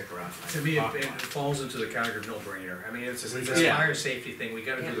he didn't stick around. To me, Talk it about it. falls into the category of no-brainer. I mean, it's a Yeah. fire safety thing, we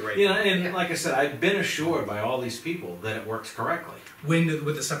gotta do the right You know, thing. and Yeah. like I said, I've been assured by all these people that it works correctly.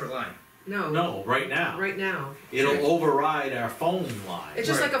 With the separate line. No, right now, Right now. it'll override our phone line. It's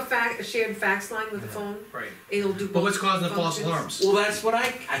just Right. like a shared fax line with the phone. Right. It'll do both. But what's causing the false functions. alarms? Well, that's what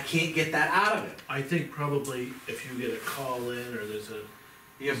I can't get that out of it. I think probably if you get a call in or there's a,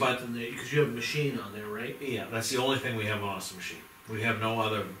 Yeah, but something there, because you have a machine on there, right? yeah, that's the only thing we have on this machine. We have no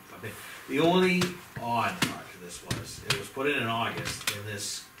other, I mean, the only odd part to this was, it was put in August, and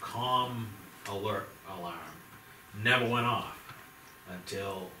this calm alert alarm never went off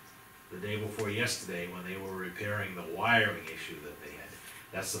until the day before yesterday, when they were repairing the wiring issue that they had.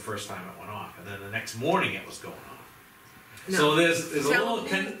 That's the first time it went off, and then the next morning it was going off. No. So there's a Tell little,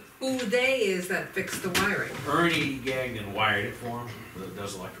 them who they is that fixed the wiring. Ernie Gagnon wired it for him, that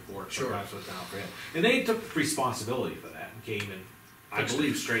does electrical work, so Sure. that's what's down for him. And they took responsibility for that and came and, I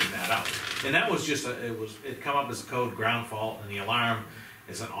believe, straightened that out. And that was just it come up as a code ground fault, and the alarm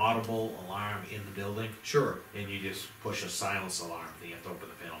is an audible alarm in the building, Sure. and you just push a silence alarm, then you have to open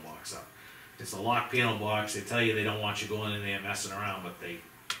the panel box up. It's a locked panel box, they tell you they don't want you going in there messing around, but they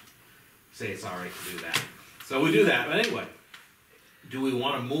say it's all right to do that. So we do that, but anyway, do we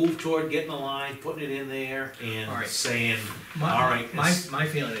wanna move toward getting a line, putting it in there, All and right. saying, all My, right, my, it's- my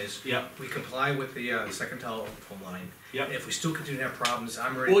feeling is, Yep, we comply with the second telephone line. yep. If we still continue to have problems,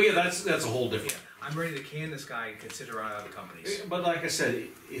 I'm ready. Well, yeah, that's a whole Yeah, different. I'm ready to can this guy and consider other companies. But like I said,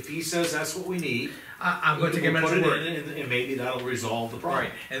 if he says that's what we need, I'm going to take him at we'll put his it word. in, and maybe that'll resolve the problem.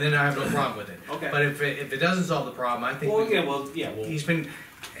 Right, and then I have no problem with it. Okay. But if it doesn't solve the problem, I think. Well, we- yeah, well, He's been,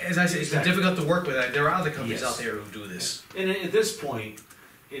 as I said, it's been Exactly. difficult to work with. There are other companies Yes. out there who do this. and at this point,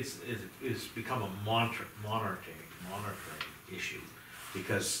 it's become a monitoring issue,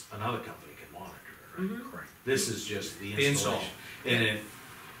 because another company can monitor it, right? Correct. This is just the The install. installation. And then,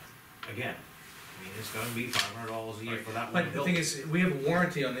 again, I mean, it's gonna be $500 a year for that one But the building. thing is, we have a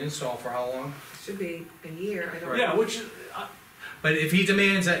warranty on the install for how long? Should be a year, I don't know. Yeah, which, But if he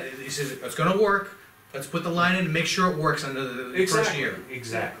demands that, he says, it's gonna work, let's put the line in and make sure it works under the first exactly, year.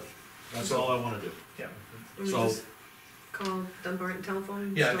 exactly. That's all I wanna do. Yeah. Let me So- just call Dunbarton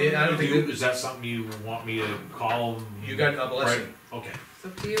telephone. Yeah, so- I don't think- Is that something you want me to call them? You got a blessing. Right, okay. It's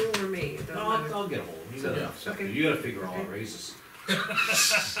up to you or me, it doesn't No, matter. I'll get a hold of him, you gotta, Yeah. Okay. you gotta figure all Okay. our raises.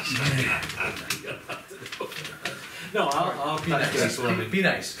 No, I'll Be touch base nice. with him. Be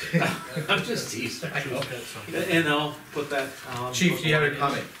nice. I'm just teasing. I know. And I'll put that, Chief, do you have a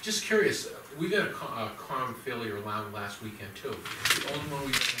comment? Just curious, we got a comm failure alarm last weekend too. The only one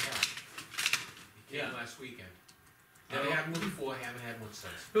we've ever had. It came Yeah. last weekend. Never had one before, haven't had one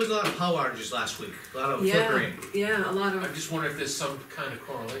since. There was a lot of power outages last week, a lot of Yeah, flickering. yeah, a lot I of, just wonder if there's some kind of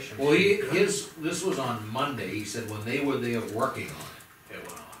correlation. Well, this was on Monday, he said when they were there working on it, it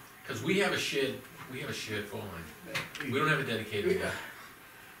went off. Cause we have a shared phone line. We don't have a dedicated one.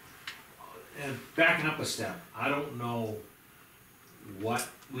 And backing up a step, I don't know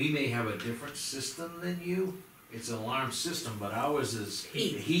we may have a different system than you. It's an alarm system, but ours is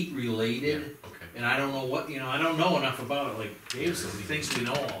Heat. heat related. Okay. And I don't know what, I don't know enough about it, like Dave says, he thinks we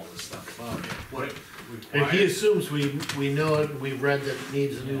know all this stuff about it, what it And he requires. assumes we know it, we've read that it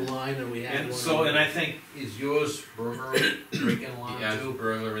needs a new line, and we have And one. so, and I think, is yours burglar breaking line Yeah, too?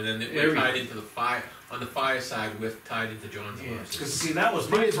 burglar, and then we're Every- tied into the fire, on the fire side, we're tied into John's Yeah, house. cause see, that was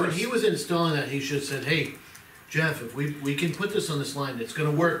The thing my is, when first. he was installing that, he should've said, hey, Jeff, if we can put this on this line, it's gonna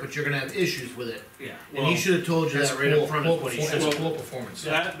work, but you're gonna have issues with it. Yeah, And he should've told you That's that right up poor, front, poor is what he perfor- should've. that's poor performance.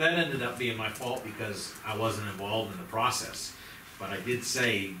 that ended up being my fault because I wasn't involved in the process. But I did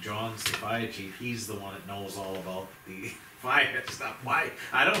say, John's the fire chief, he's the one that knows all about the fire stuff. Why?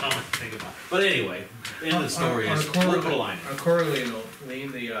 I don't know anything about it. But anyway, end of the story On a is, we'll put a correlate- line. On a correlating note,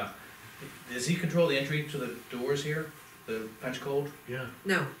 Lean, does he control the entry to the doors here, the punch code? Yeah.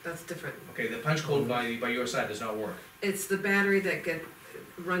 No, that's different. Okay, the punch code by your side does not work. It's the battery that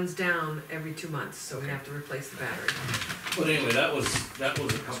runs down every 2 months, so we have to replace the battery. But anyway, that was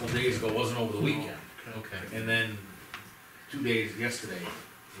a couple days ago, wasn't over the weekend. Okay. And then 2 days, yesterday,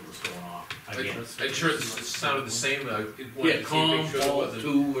 it was going off again. I'm sure it sounded the same, I wanted Yeah, to see, calm, make sure there fault wasn't.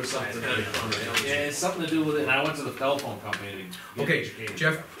 two or something. Kind of- Yeah, it's something to do with it, and I went to the telephone company to get Okay, educated.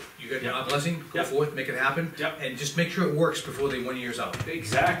 Jeff, you got Yep. a blessing, go Yep. forth, make it happen. Yep. And just make sure it works before the 1 year's out.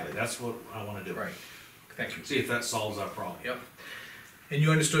 Exactly, that's what I wanna do. Right, thank you. See if that solves our problem. Yep. And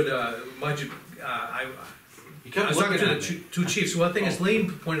you understood, budget, You I kept was talking looking to at the me. two chiefs, one thing is,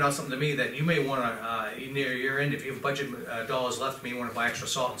 Lean pointed out something to me that you may wanna, near your end, if you have budget, dollars left, you may wanna buy extra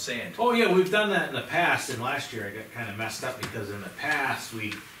salt and sand. Oh, yeah, we've done that in the past, and last year I got kinda messed up because in the past,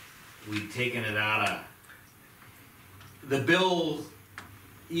 we'd taken it out of, the bill,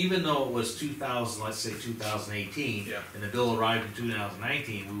 even though it was 2000, let's say 2018, Yeah. and the bill arrived in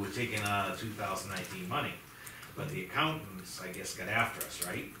 2019, we were taking it out of 2019 money. But the accountants, I guess, got after us,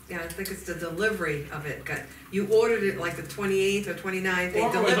 right? Yeah, I think it's the delivery of it, you ordered it like the 28th or 29th, they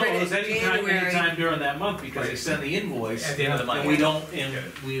Or, delivered no, it it was in January. anytime during that month, because they send the invoice. At the end of the month. And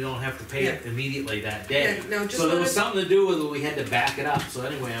we don't have to pay it immediately that day. Yeah, no, just So there let was us- something to do with it, we had to back it up, so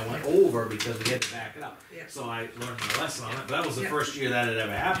anyway, I went over because we had to back it up. Yeah. So I learned my lesson on it, but that was the Yeah. first year that had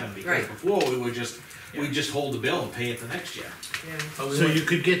ever happened, because Right. before we'd just hold the bill and pay it the next year. Yeah. So you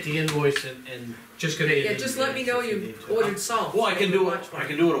could get the invoice and Just gonna, pay it Yeah, in just let me know advance if you need to. ordered salt. Well, I can do it, Watch I for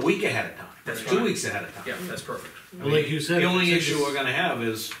can do it a week ahead of time, That's 2 fine. weeks ahead of time. yeah, that's perfect. I Like you said, The only it's- issue we're gonna have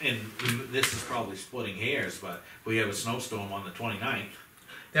is, and this is probably splitting hairs, but we have a snowstorm on the 29th.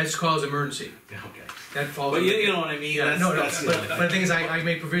 That's called emergency, Okay. that falls. But under- you know what I mean? Yeah, That's- no, that's the but only the thing. thing is, I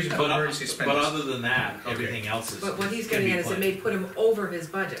made provision for But, emergency but spending. other than that, Okay. everything else is. But what he's can getting be at is it planned. may put him over his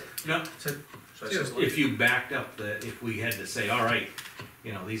budget. No, So it's just if you backed up if we had to say, all right,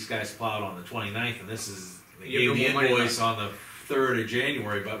 these guys plowed on the 29th, and this is, they You gave have the more money invoice on the 3rd of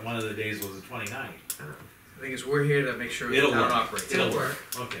January, but one of the days was the 29th. the thing is, we're here to make sure the It'll town work. operates. It'll work.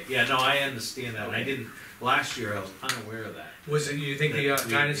 Okay, yeah, no, I understand that, and I Okay. didn't, last year I was unaware of that. Was it, you think the That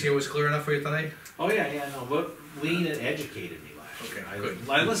we- guidance here was clear enough for you tonight? Oh, yeah, no, but Lean had educated me last year. Okay, good.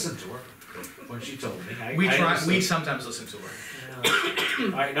 I listened to her when she told me. We I try, we understood. sometimes listen to her. All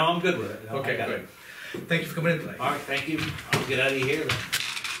right, no, I'm good with it. No, I Okay, got good. it. Thank you for coming in tonight. All right, thank you. I'll get out of here then.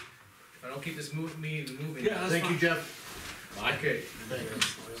 If I don't keep this meeting moving. Yeah, that's Thank you, fine. Jeff. Bye. Okay,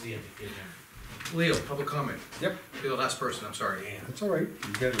 See you. Leo, public comment. Yep. You're the last person, I'm sorry. That's all right,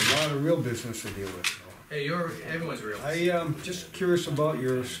 you got a lot of real business to deal with. so. Hey, everyone's real. I, just curious about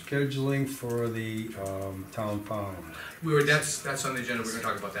your scheduling for the, town pound. That's on the agenda, we're gonna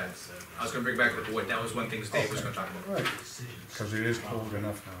talk about that. I was gonna bring back the board, that was one thing Dave was gonna talk about. Right, because it is cold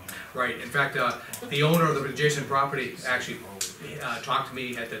enough now. Right, in fact, the owner of the adjacent property actually, talked to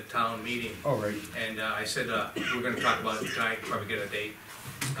me at the town meeting, All right, and, I said, we're gonna talk about it tonight, probably get a date,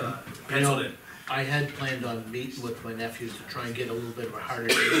 penciled in. I had planned on meeting with my nephews to try and get a little bit of a harder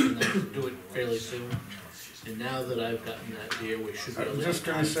date and then do it fairly soon. And now that I've gotten that deal, we should be I able was to. just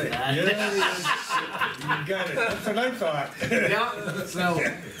gonna have say, time yeah, for that. you got it, that's what I thought. Yeah,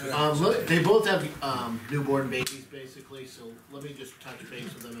 so, look, they both have, newborn babies basically, so let me just touch base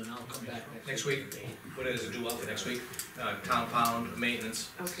with them and I'll come back Next week, put it as a due out for next week, town pound,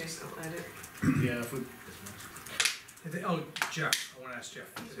 maintenance. Okay, I'll add it. Yeah, if we, Oh, Jeff, I wanna ask Jeff.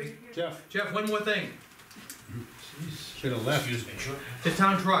 Jeff, Jeff, one more thing, should've left. the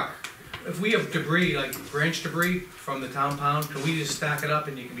town truck, if we have debris, like branch debris from the town pound, can we just stack it up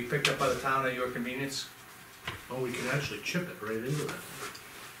and you can be picked up by the town at your convenience? oh, we can actually chip it right into that.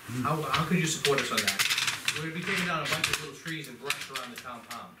 How could you support us on that? We're gonna be taking down a bunch of little trees and brush around the town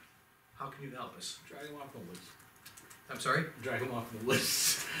pound. How can you help us? Drag him off the list. I'm sorry? Drag him off the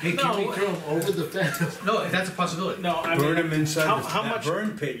list. Hey, can we No. throw them over the fence? No, that's a possibility. No, I Burn mean, them inside how that much-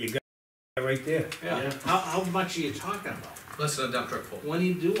 burn pit you got right there. yeah, Yeah. how much are you talking about? Less than a dump truck full. When are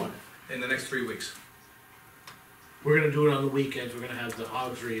you doing it? in the next 3 weeks? We're gonna do it on the weekends, we're gonna have the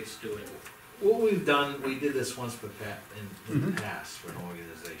hogs rates do it. What we've done, we did this once in the past for an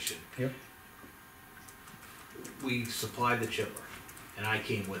organization. Yep. We supplied the chipper, and I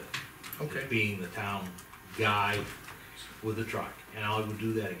came with it. Okay. Being the town guy with the truck, and I would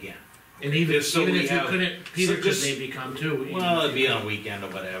do that again. And even, Just so even we if you have- couldn't, Peter so could just- maybe come too. Well, it'd be on a weekend or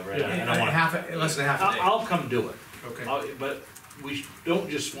whatever, and I don't wanna. Less than half a day. I'll come do it. Okay. But we don't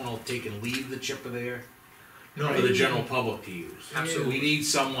just wanna take and leave the chipper there No, for the general public to use. Absolutely. We need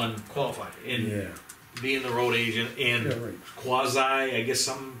someone Qualified. in, Yeah, being the road agent and yeah, right. quasi, I guess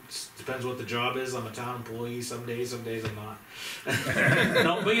depends what the job is, I'm a town employee some days I'm not.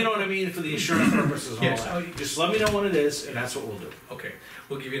 No, but you know what I mean, for the insurance purposes and all Yes. that. Just let me know what it is, and that's what we'll do. Okay,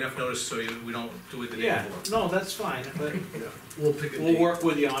 we'll give you enough notice so we don't do it the day Yeah, before. no, that's fine, but We'll pick a we'll date. work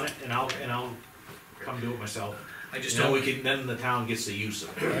with you on it, and I'll come do it myself. I just Then don't, then the town gets the use of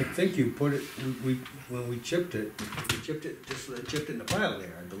it. I think you put it, when we chipped it, chipped it in the pile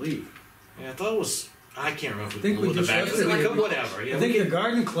there, I believe. Yeah, I thought it was, I can't remember. I think we the just back, left it. whatever, yeah, I think the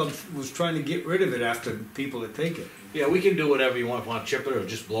garden club was trying to get rid of it after people had taken it. yeah, we can do whatever you want to chip it or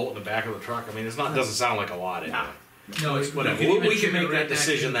just blow it in the back of the truck, I mean, it's not, doesn't sound like a lot anyway. no, it's Whatever, you we can chip it make right that back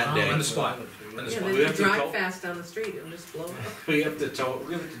decision in- that day. On the spot, on the Yeah, spot. then We you have to drive go- fast down the street, it'll just blow up. We have to tell, we'll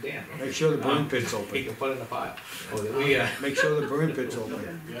give it to Dan. Make sure the burn pit's He open. can put it in the pile. We, Make sure the burn pit's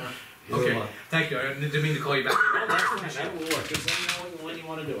open. Yeah. Okay, thank you, I didn't mean to call you back. that will work, just let me know when you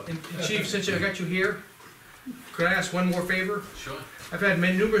wanna do it. And Chief, since I got you here, could I ask one more favor? Sure. I've had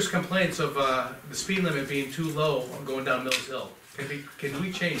numerous complaints of, the speed limit being too low going down Mills Hill. Can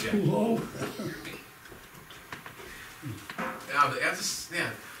we change that? Yeah, but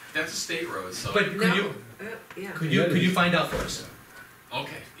that's a state road, so. But could No, you, yeah. could you find out for us?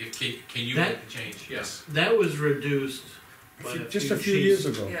 Okay, can you That- make the change? Yes. That was reduced by Just a few years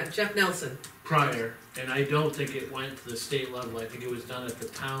chiefs ago. Yeah, Jeff Nelson. prior, and I don't think it went to the state level, I think it was done at the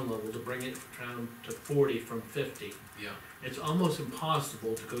town level to bring it down to 40 from 50. Yeah. It's almost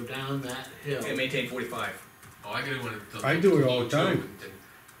impossible to go down that hill. And maintain 45. Oh, I gotta I do it all the time. and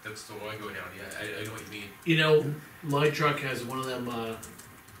that's the way I go down, yeah, I know what you mean. You know, my truck has one of them,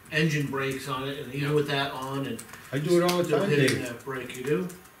 engine brakes on it, and even Yeah. with that on, and I do it all the still time, hitting Dave. that brake, you do?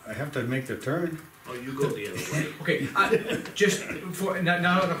 I have to make the turn. Oh, you go the other way. Okay, just for, not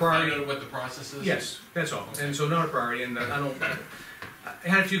a Find priority. out what the process is? Yes, that's all. And so not a priority, and I don't, I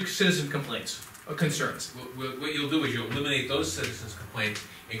had a few citizen complaints, or concerns. What you'll do is you'll eliminate those citizens' complaints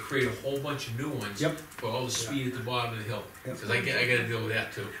and create a whole bunch of new ones. Yep. For all the speed at the bottom of the hill, Yep. cause I gotta deal with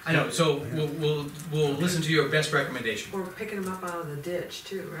that too. I know, so we'll listen to your best recommendation. Or picking them up out of the ditch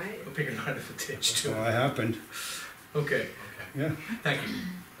too, right? We'll pick it out of the ditch So too. that happened, Okay, Okay, yeah. thank you.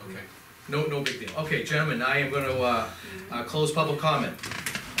 okay. No big deal. Okay, gentlemen, I am gonna, close public comment.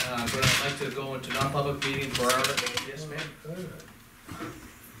 But I'd like to go into non-public meeting for our, yes, ma'am?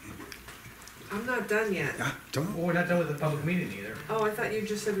 I'm not done yet. Ah, don't. Well, we're not done with the public meeting either. Oh, I thought you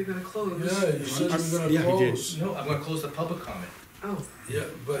just said we were gonna close. Yeah, you said you were gonna Yeah, he did. close. No, I'm gonna close the public comment. Oh, Yeah,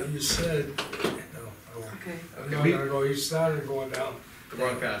 but you said, no, okay. I'm not gonna go, you started going down. The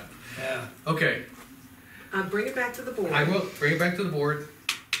wrong path. Yeah. Okay, Bring it back to the board. I will bring it back to the board.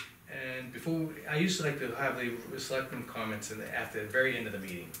 And before, I used to like to have the selectmen comments at the very end of the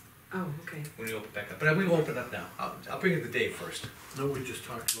meeting, Oh, okay. when we open back up. But we will open up now. I'll bring it to Dave first. No, we just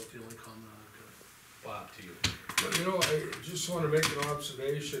talked about the only comment Bob, to you. But, you know, I just wanna make an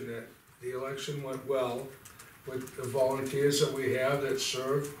observation that the election went well with the volunteers that we have that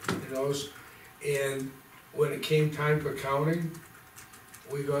serve, you know, and when it came time for counting,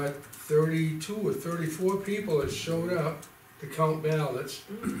 we got 32 or 34 people that showed up to count ballots.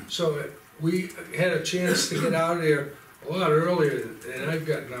 So we had a chance to get out of there a lot earlier than I've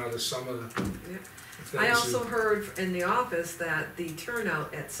gotten out of some of the Yeah. things. I also heard in the office that the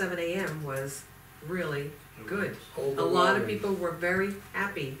turnout at 7 AM was really good. A lot of Overwhelming. people were very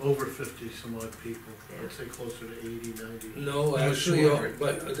happy. Over 50 some odd people, Yeah. I'd say closer to 80, 90. No, It was actually, 200.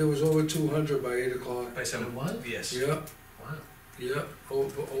 but there was over 200 by 8 o'clock. By some, What? yes. Yeah, Wow. yeah,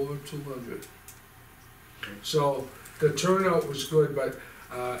 over 200. So the turnout was good, but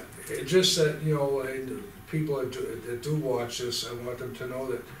it just that, you know, and people that do watch this, I want them to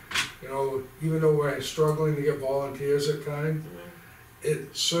know that, you know, even though we're struggling to get volunteers at times,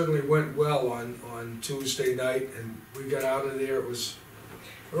 it certainly went well on Tuesday night, and we got out of there, it was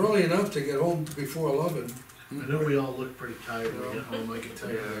early enough to get home before 11. I know we all look pretty tired when we get home, I can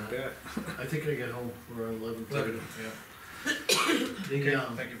tell you I that. bet. I think I get home around 11:30. Yeah. The,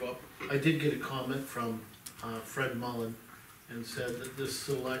 Okay, thank you, Bob. I did get a comment from Fred Mullen, and said that this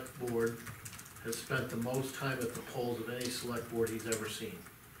select board has spent the most time at the polls of any select board he's ever seen.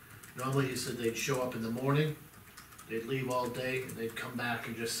 Normally, he said they'd show up in the morning, they'd leave all day, and they'd come back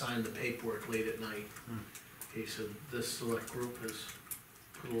and just sign the paperwork late at night. He said this select group has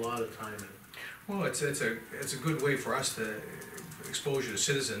put a lot of time in. Well, it's a good way for us to exposure to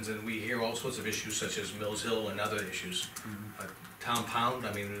citizens, and we hear all sorts of issues such as Mills Hill and other issues. Town Pound,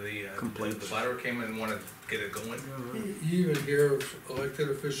 I mean, the butter came and wanted to get it going. You even hear of elected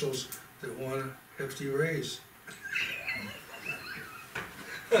officials that want a hefty raise.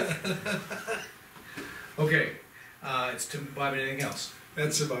 Okay, it's to Bob, anything else?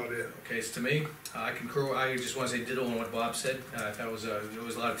 That's about it. Okay, it's to me, I concur, I just wanna say ditto on what Bob said, I thought it was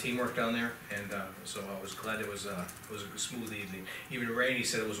a lot of teamwork down there, and, so I was glad it was a smooth evening. Even Rainey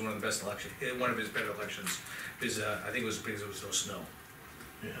said it was one of the best elections, one of his better elections, because, I think it was because there was no snow.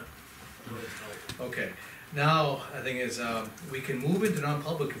 Yeah. Okay, now, the thing is, we can move into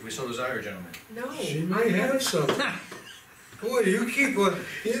non-public if we so desire, gentlemen. No. She may have some. Boy, you keep on,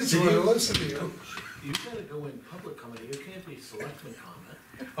 you just wanna listen to you. You gotta go in public comment, you can't be selectman comment.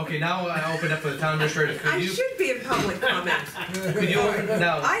 Okay, now I open up for the town administrator, I could you, should be in public comment. could you,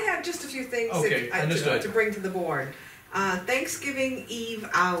 now, I have just a few things Okay, understood. to bring to the board. Thanksgiving Eve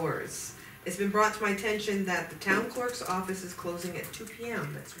hours. It's been brought to my attention that the town clerk's office is closing at 2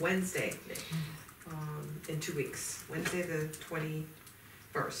 p.m. That's Wednesday, in 2 weeks, Wednesday the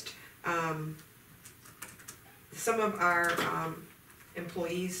 21st. Some of our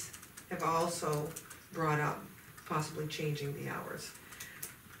employees have also brought up possibly changing the hours.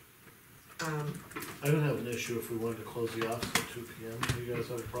 I don't have an issue if we wanted to close the office at 2 p.m. Do you guys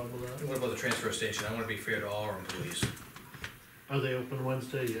have a problem with that? what about the transfer station? I wanna be fair to all our employees. Are they open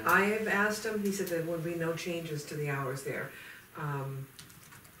Wednesday? Yeah. I have asked him, he said there would be no changes to the hours there.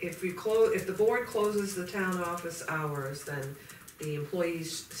 If the board closes the town office hours, then the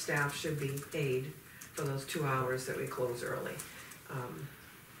employees' staff should be paid for those 2 hours that we close early.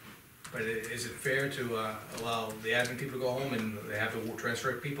 But is it fair to, allow the admin people to go home and they have to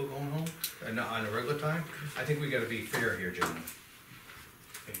transfer people going home, and not on a regular time? I think we gotta be fair here, gentlemen.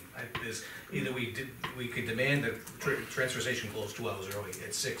 Either we could demand the transfer station close 2 hours early,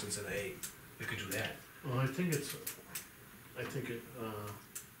 at 6 instead of 8, we could do that. Well, I think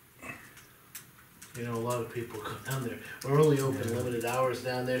you know, a lot of people go down there. We're only open limited hours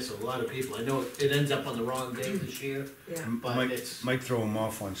down there, so a lot of people, I know it ends up on the wrong day this year, Yeah, but it's. Might throw them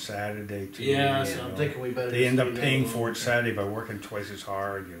off on Saturday too. Yeah, you so I'm know. thinking we better. They just end up leave that paying alone. for it Saturday by working twice as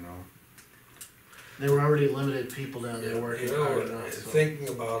hard, you know. There were already limited people down there working You hard know, enough, so. thinking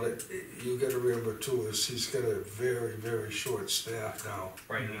about it, you gotta remember too, is he's got a very, very short staff now.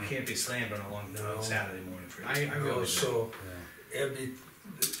 Right, you can't be slammed on a long, No. Saturday morning for, I You know, realize that. so,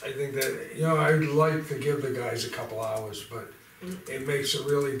 I think that, you know, I'd like to give the guys a couple hours, but it makes it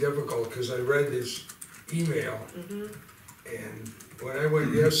really difficult, cause I read his email, and when I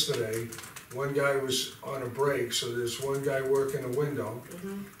went yesterday, one guy was on a break, so there's one guy working a window,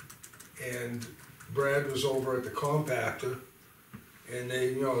 and Brad was over at the compactor, and they,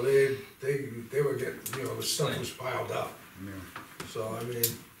 you know, they were getting, you know, the stuff was piled up. Yeah. So, I mean,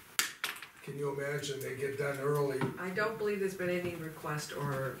 can you imagine, they get done early, I don't believe there's been any request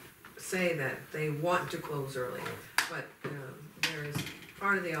or say that they want to close early, but, there is,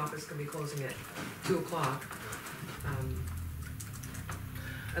 part of the office can be closing at 2 o'clock.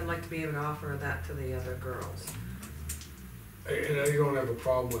 I'd like to be able to offer that to the other girls. and I don't have a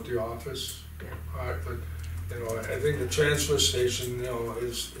problem with the office. Yeah. But, you know, I think the transfer station, you know,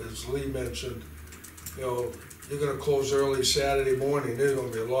 as Lee mentioned, you know, you're gonna close early Saturday morning, there's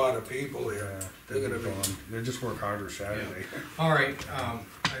gonna be a lot of people there. Yeah, They're gonna be, gone. They just work harder Saturday. All right,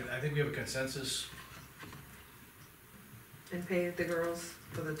 I think we have a consensus. And pay the girls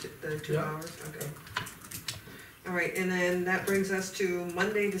for the two Yeah. hours, okay. All right, and then that brings us to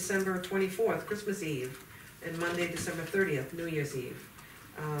Monday, December 24th, Christmas Eve, and Monday, December 30th, New Year's Eve.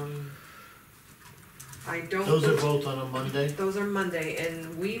 I don't. Those are both on a Monday? Those are Monday,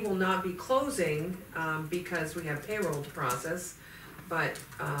 and we will not be closing, because we have payroll to process, but,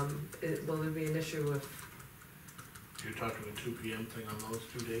 will there be an issue if, You're talking a 2 p.m. thing on those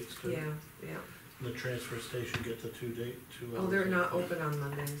 2 dates too? yeah. And the transfer station get the 2 hours? Oh, they're not open on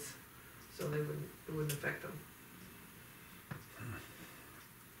Mondays, so it wouldn't affect them.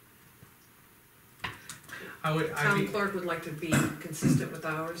 Town clerk would like to be consistent with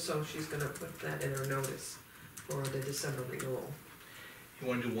ours, so she's gonna put that in her notice for the December renewal. You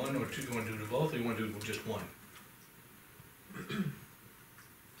wanna do one or two, you wanna do both, or you wanna do just one?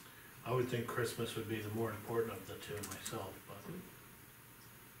 I would think Christmas would be the more important of the two myself, but.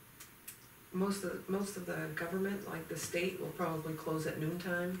 Most of the government, like the state, will probably close at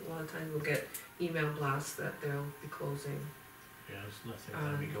noontime. A lot of times we'll get email blasts that they'll be closing. Yeah, there's nothing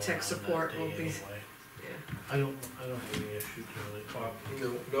gonna be going on tech that support day will be- anyway. Yeah, I don't have any issue really.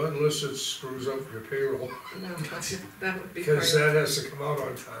 No, not unless it screws up your payroll, no, that would be because great. that has to come out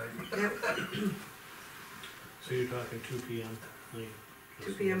on time. Yep, So you're talking 2 PM, Lee?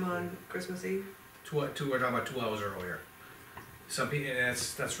 2 PM on Christmas Eve. We're talking about 2 hours earlier. Some people, and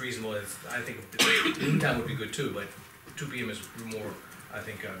that's reasonable, I think noontime would be good too, but 2 PM is more, I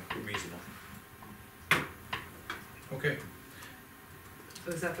think, reasonable. Okay,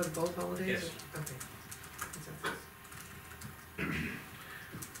 So is that for both holidays? Yes. or- Okay. Is that-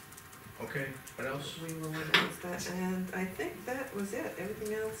 okay, what else? We will announce that, and I think that was it,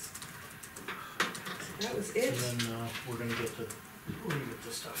 everything else. That was it. And then, we're gonna get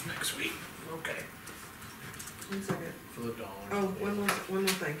the stuff next week, okay, 1 second. for the dollars. Oh, one more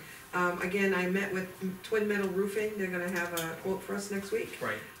thing. Again, I met with Twin Metal Roofing, they're gonna have a quote for us next week.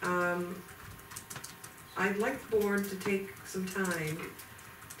 Right, I'd like the board to take some time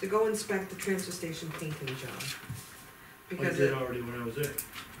to go inspect the transfer station painting job. I Because did already when I was there.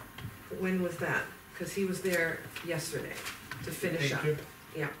 when was that? Cause he was there yesterday to finish up. Thank you.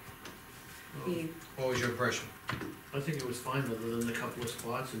 Yeah. Oh, He, what was your impression? I think it was fine other than a couple of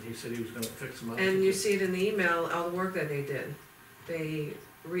spots, and he said he was gonna fix them up. and you see it in the email, all the work that they did. They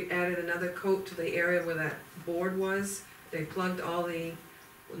added another coat to the area where that board was. They plugged all the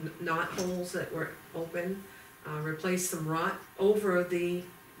knot holes that were open, replaced some rot over the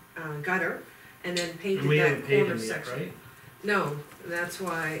gutter, and then And painted we that haven't paid corner him yet, section. right? No, that's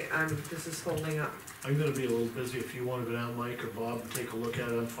why this is holding up. I'm gonna be a little busy, if you wanna go down, Mike or Bob, and take a look at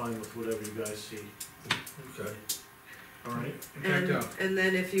it, I'm fine with whatever you guys see, Okay. alright? In fact, And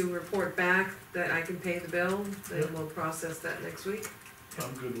then if you report back that I can pay the bill, then Yep. we'll process that next week.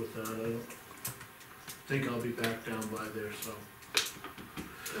 I'm good with that, I don't think I'll be back down by there, so.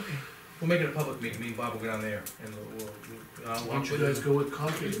 Okay. we'll make it a public meeting, me and Bob will go down there, and we'll, Why don't you guys go with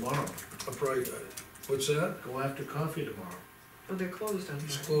coffee tomorrow? I'll probably, what's that? Go after coffee tomorrow. Oh, they're closed on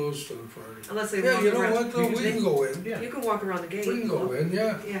It's Friday. closed on Friday. Unless they Yeah, walk you know around. what, though, we can go in, Yeah, You can walk around the gate. we can go in,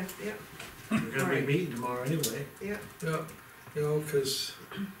 yeah, Yeah, yeah, we're gonna be Alright. meeting tomorrow anyway. yeah. yeah, you know, cause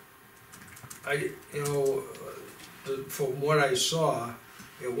you know, from what I saw,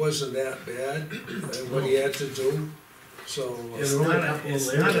 it wasn't that bad, what he had to do, so. Yeah, it's there were not a a, couple it's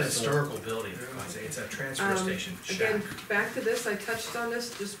of not a layers, so- historical building, for God's sake, it's a transfer station shack. Again, back to this, I touched on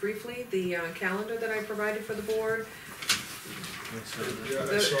this just briefly, the calendar that I provided for the board. Yeah, I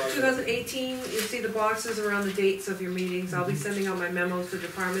The saw that. 2018, you see the boxes around the dates of your meetings. I'll be sending out my memos to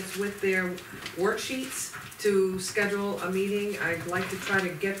departments with their worksheets to schedule a meeting. I'd like to try to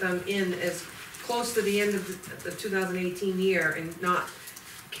get them in as close to the end of the 2018 year and not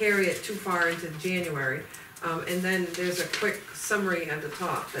carry it too far into January. And then there's a quick summary at the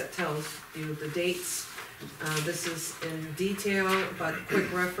top that tells you the dates. This is in detail, but quick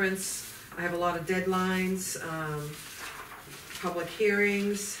reference. I have a lot of deadlines, public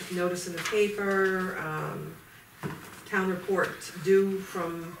hearings, notice in the paper, town reports due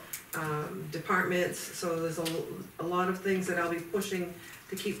from departments. So there's a lot of things that I'll be pushing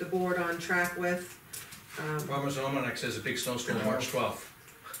to keep the board on track with. Farmer's Almanac says a big snowstorm March 12th.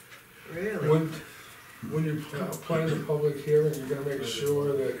 Really? When you plan the public hearing, you're gonna make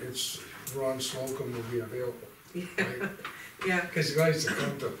sure that it's, Ron Slocum will be available, Yeah, right? yeah. Cause he likes to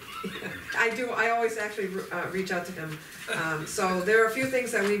come to. I always actually reach out to him. So there are a few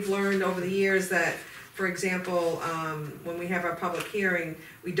things that we've learned over the years that, for example, when we have our public hearing,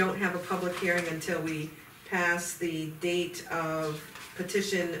 we don't have a public hearing until we pass the date of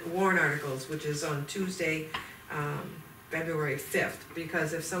petition warrant articles, which is on Tuesday, February 5th.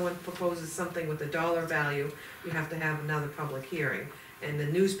 Because if someone proposes something with a dollar value, you have to have another public hearing. And the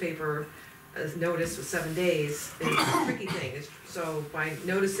newspaper notice for 7 days is a tricky thing. So by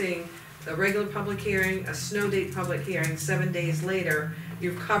noticing the regular public hearing, a snow date public hearing, 7 days later,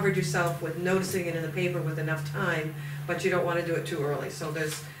 you've covered yourself with noticing it in the paper with enough time, but you don't wanna do it too early. So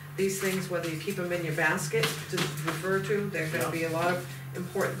there's these things, whether you keep them in your basket to refer to, there are gonna be a lot of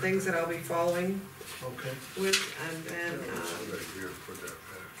important things that I'll be following Okay. with, and then,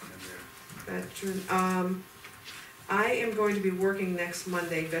 veteran, I am going to be working next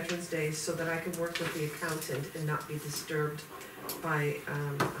Monday, Veterans Day, so that I can work with the accountant and not be disturbed by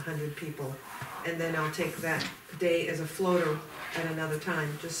 100 people. And then I'll take that day as a floater at another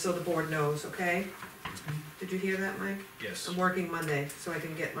time, just so the board knows, okay? Did you hear that, Mike? Yes. I'm working Monday, so I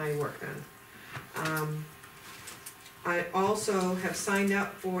can get my work done. I also have signed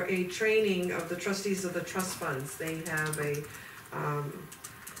up for a training of the trustees of the trust funds. They have a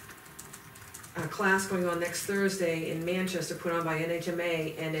class going on next Thursday in Manchester, put on by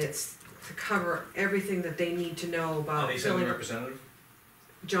NHMA, and it's to cover everything that they need to know Are about they sending a filling. representative?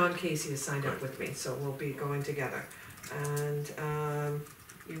 John Casey has signed up with me, so we'll be going together. And,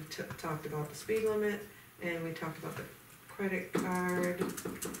 you talked about the speed limit, and we talked about the credit card.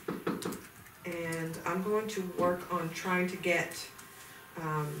 And I'm going to work on trying to get,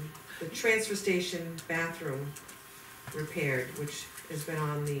 the transfer station bathroom repaired, which has been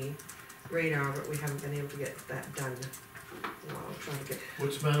on the radar, but we haven't been able to get that done. Well, I'll try to get,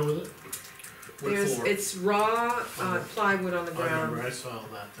 What's the matter with it? What floor? it's raw, plywood on the I remember, ground. I saw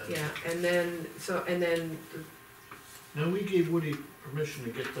that then. Yeah, and then, Now, we gave Woody permission to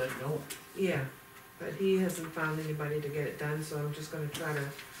get that going. yeah, but he hasn't found anybody to get it done, so I'm just gonna try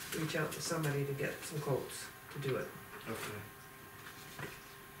to reach out to somebody to get some quotes to do it. Okay.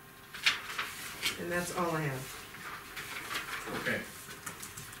 And that's all I have. Okay.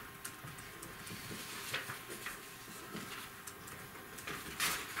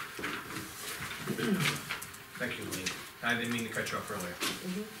 Thank you, Lean. I didn't mean to cut you off earlier.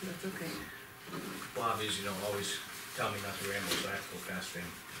 That's okay. Bob, as you know, always tell me not to ramble, so I have to go fast, Dave.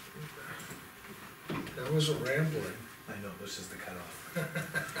 That wasn't rambling. I know, this is the cutoff.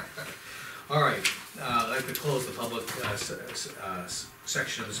 All right, I'd like to close the public,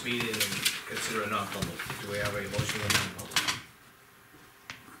 section of this meeting and consider a non-public. Do we have a motion on non-public?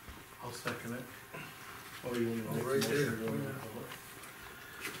 I'll second it. Or you want me to make a Right motion there. to go into non-public?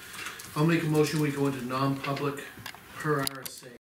 I'll make a motion, we go into non-public per RSA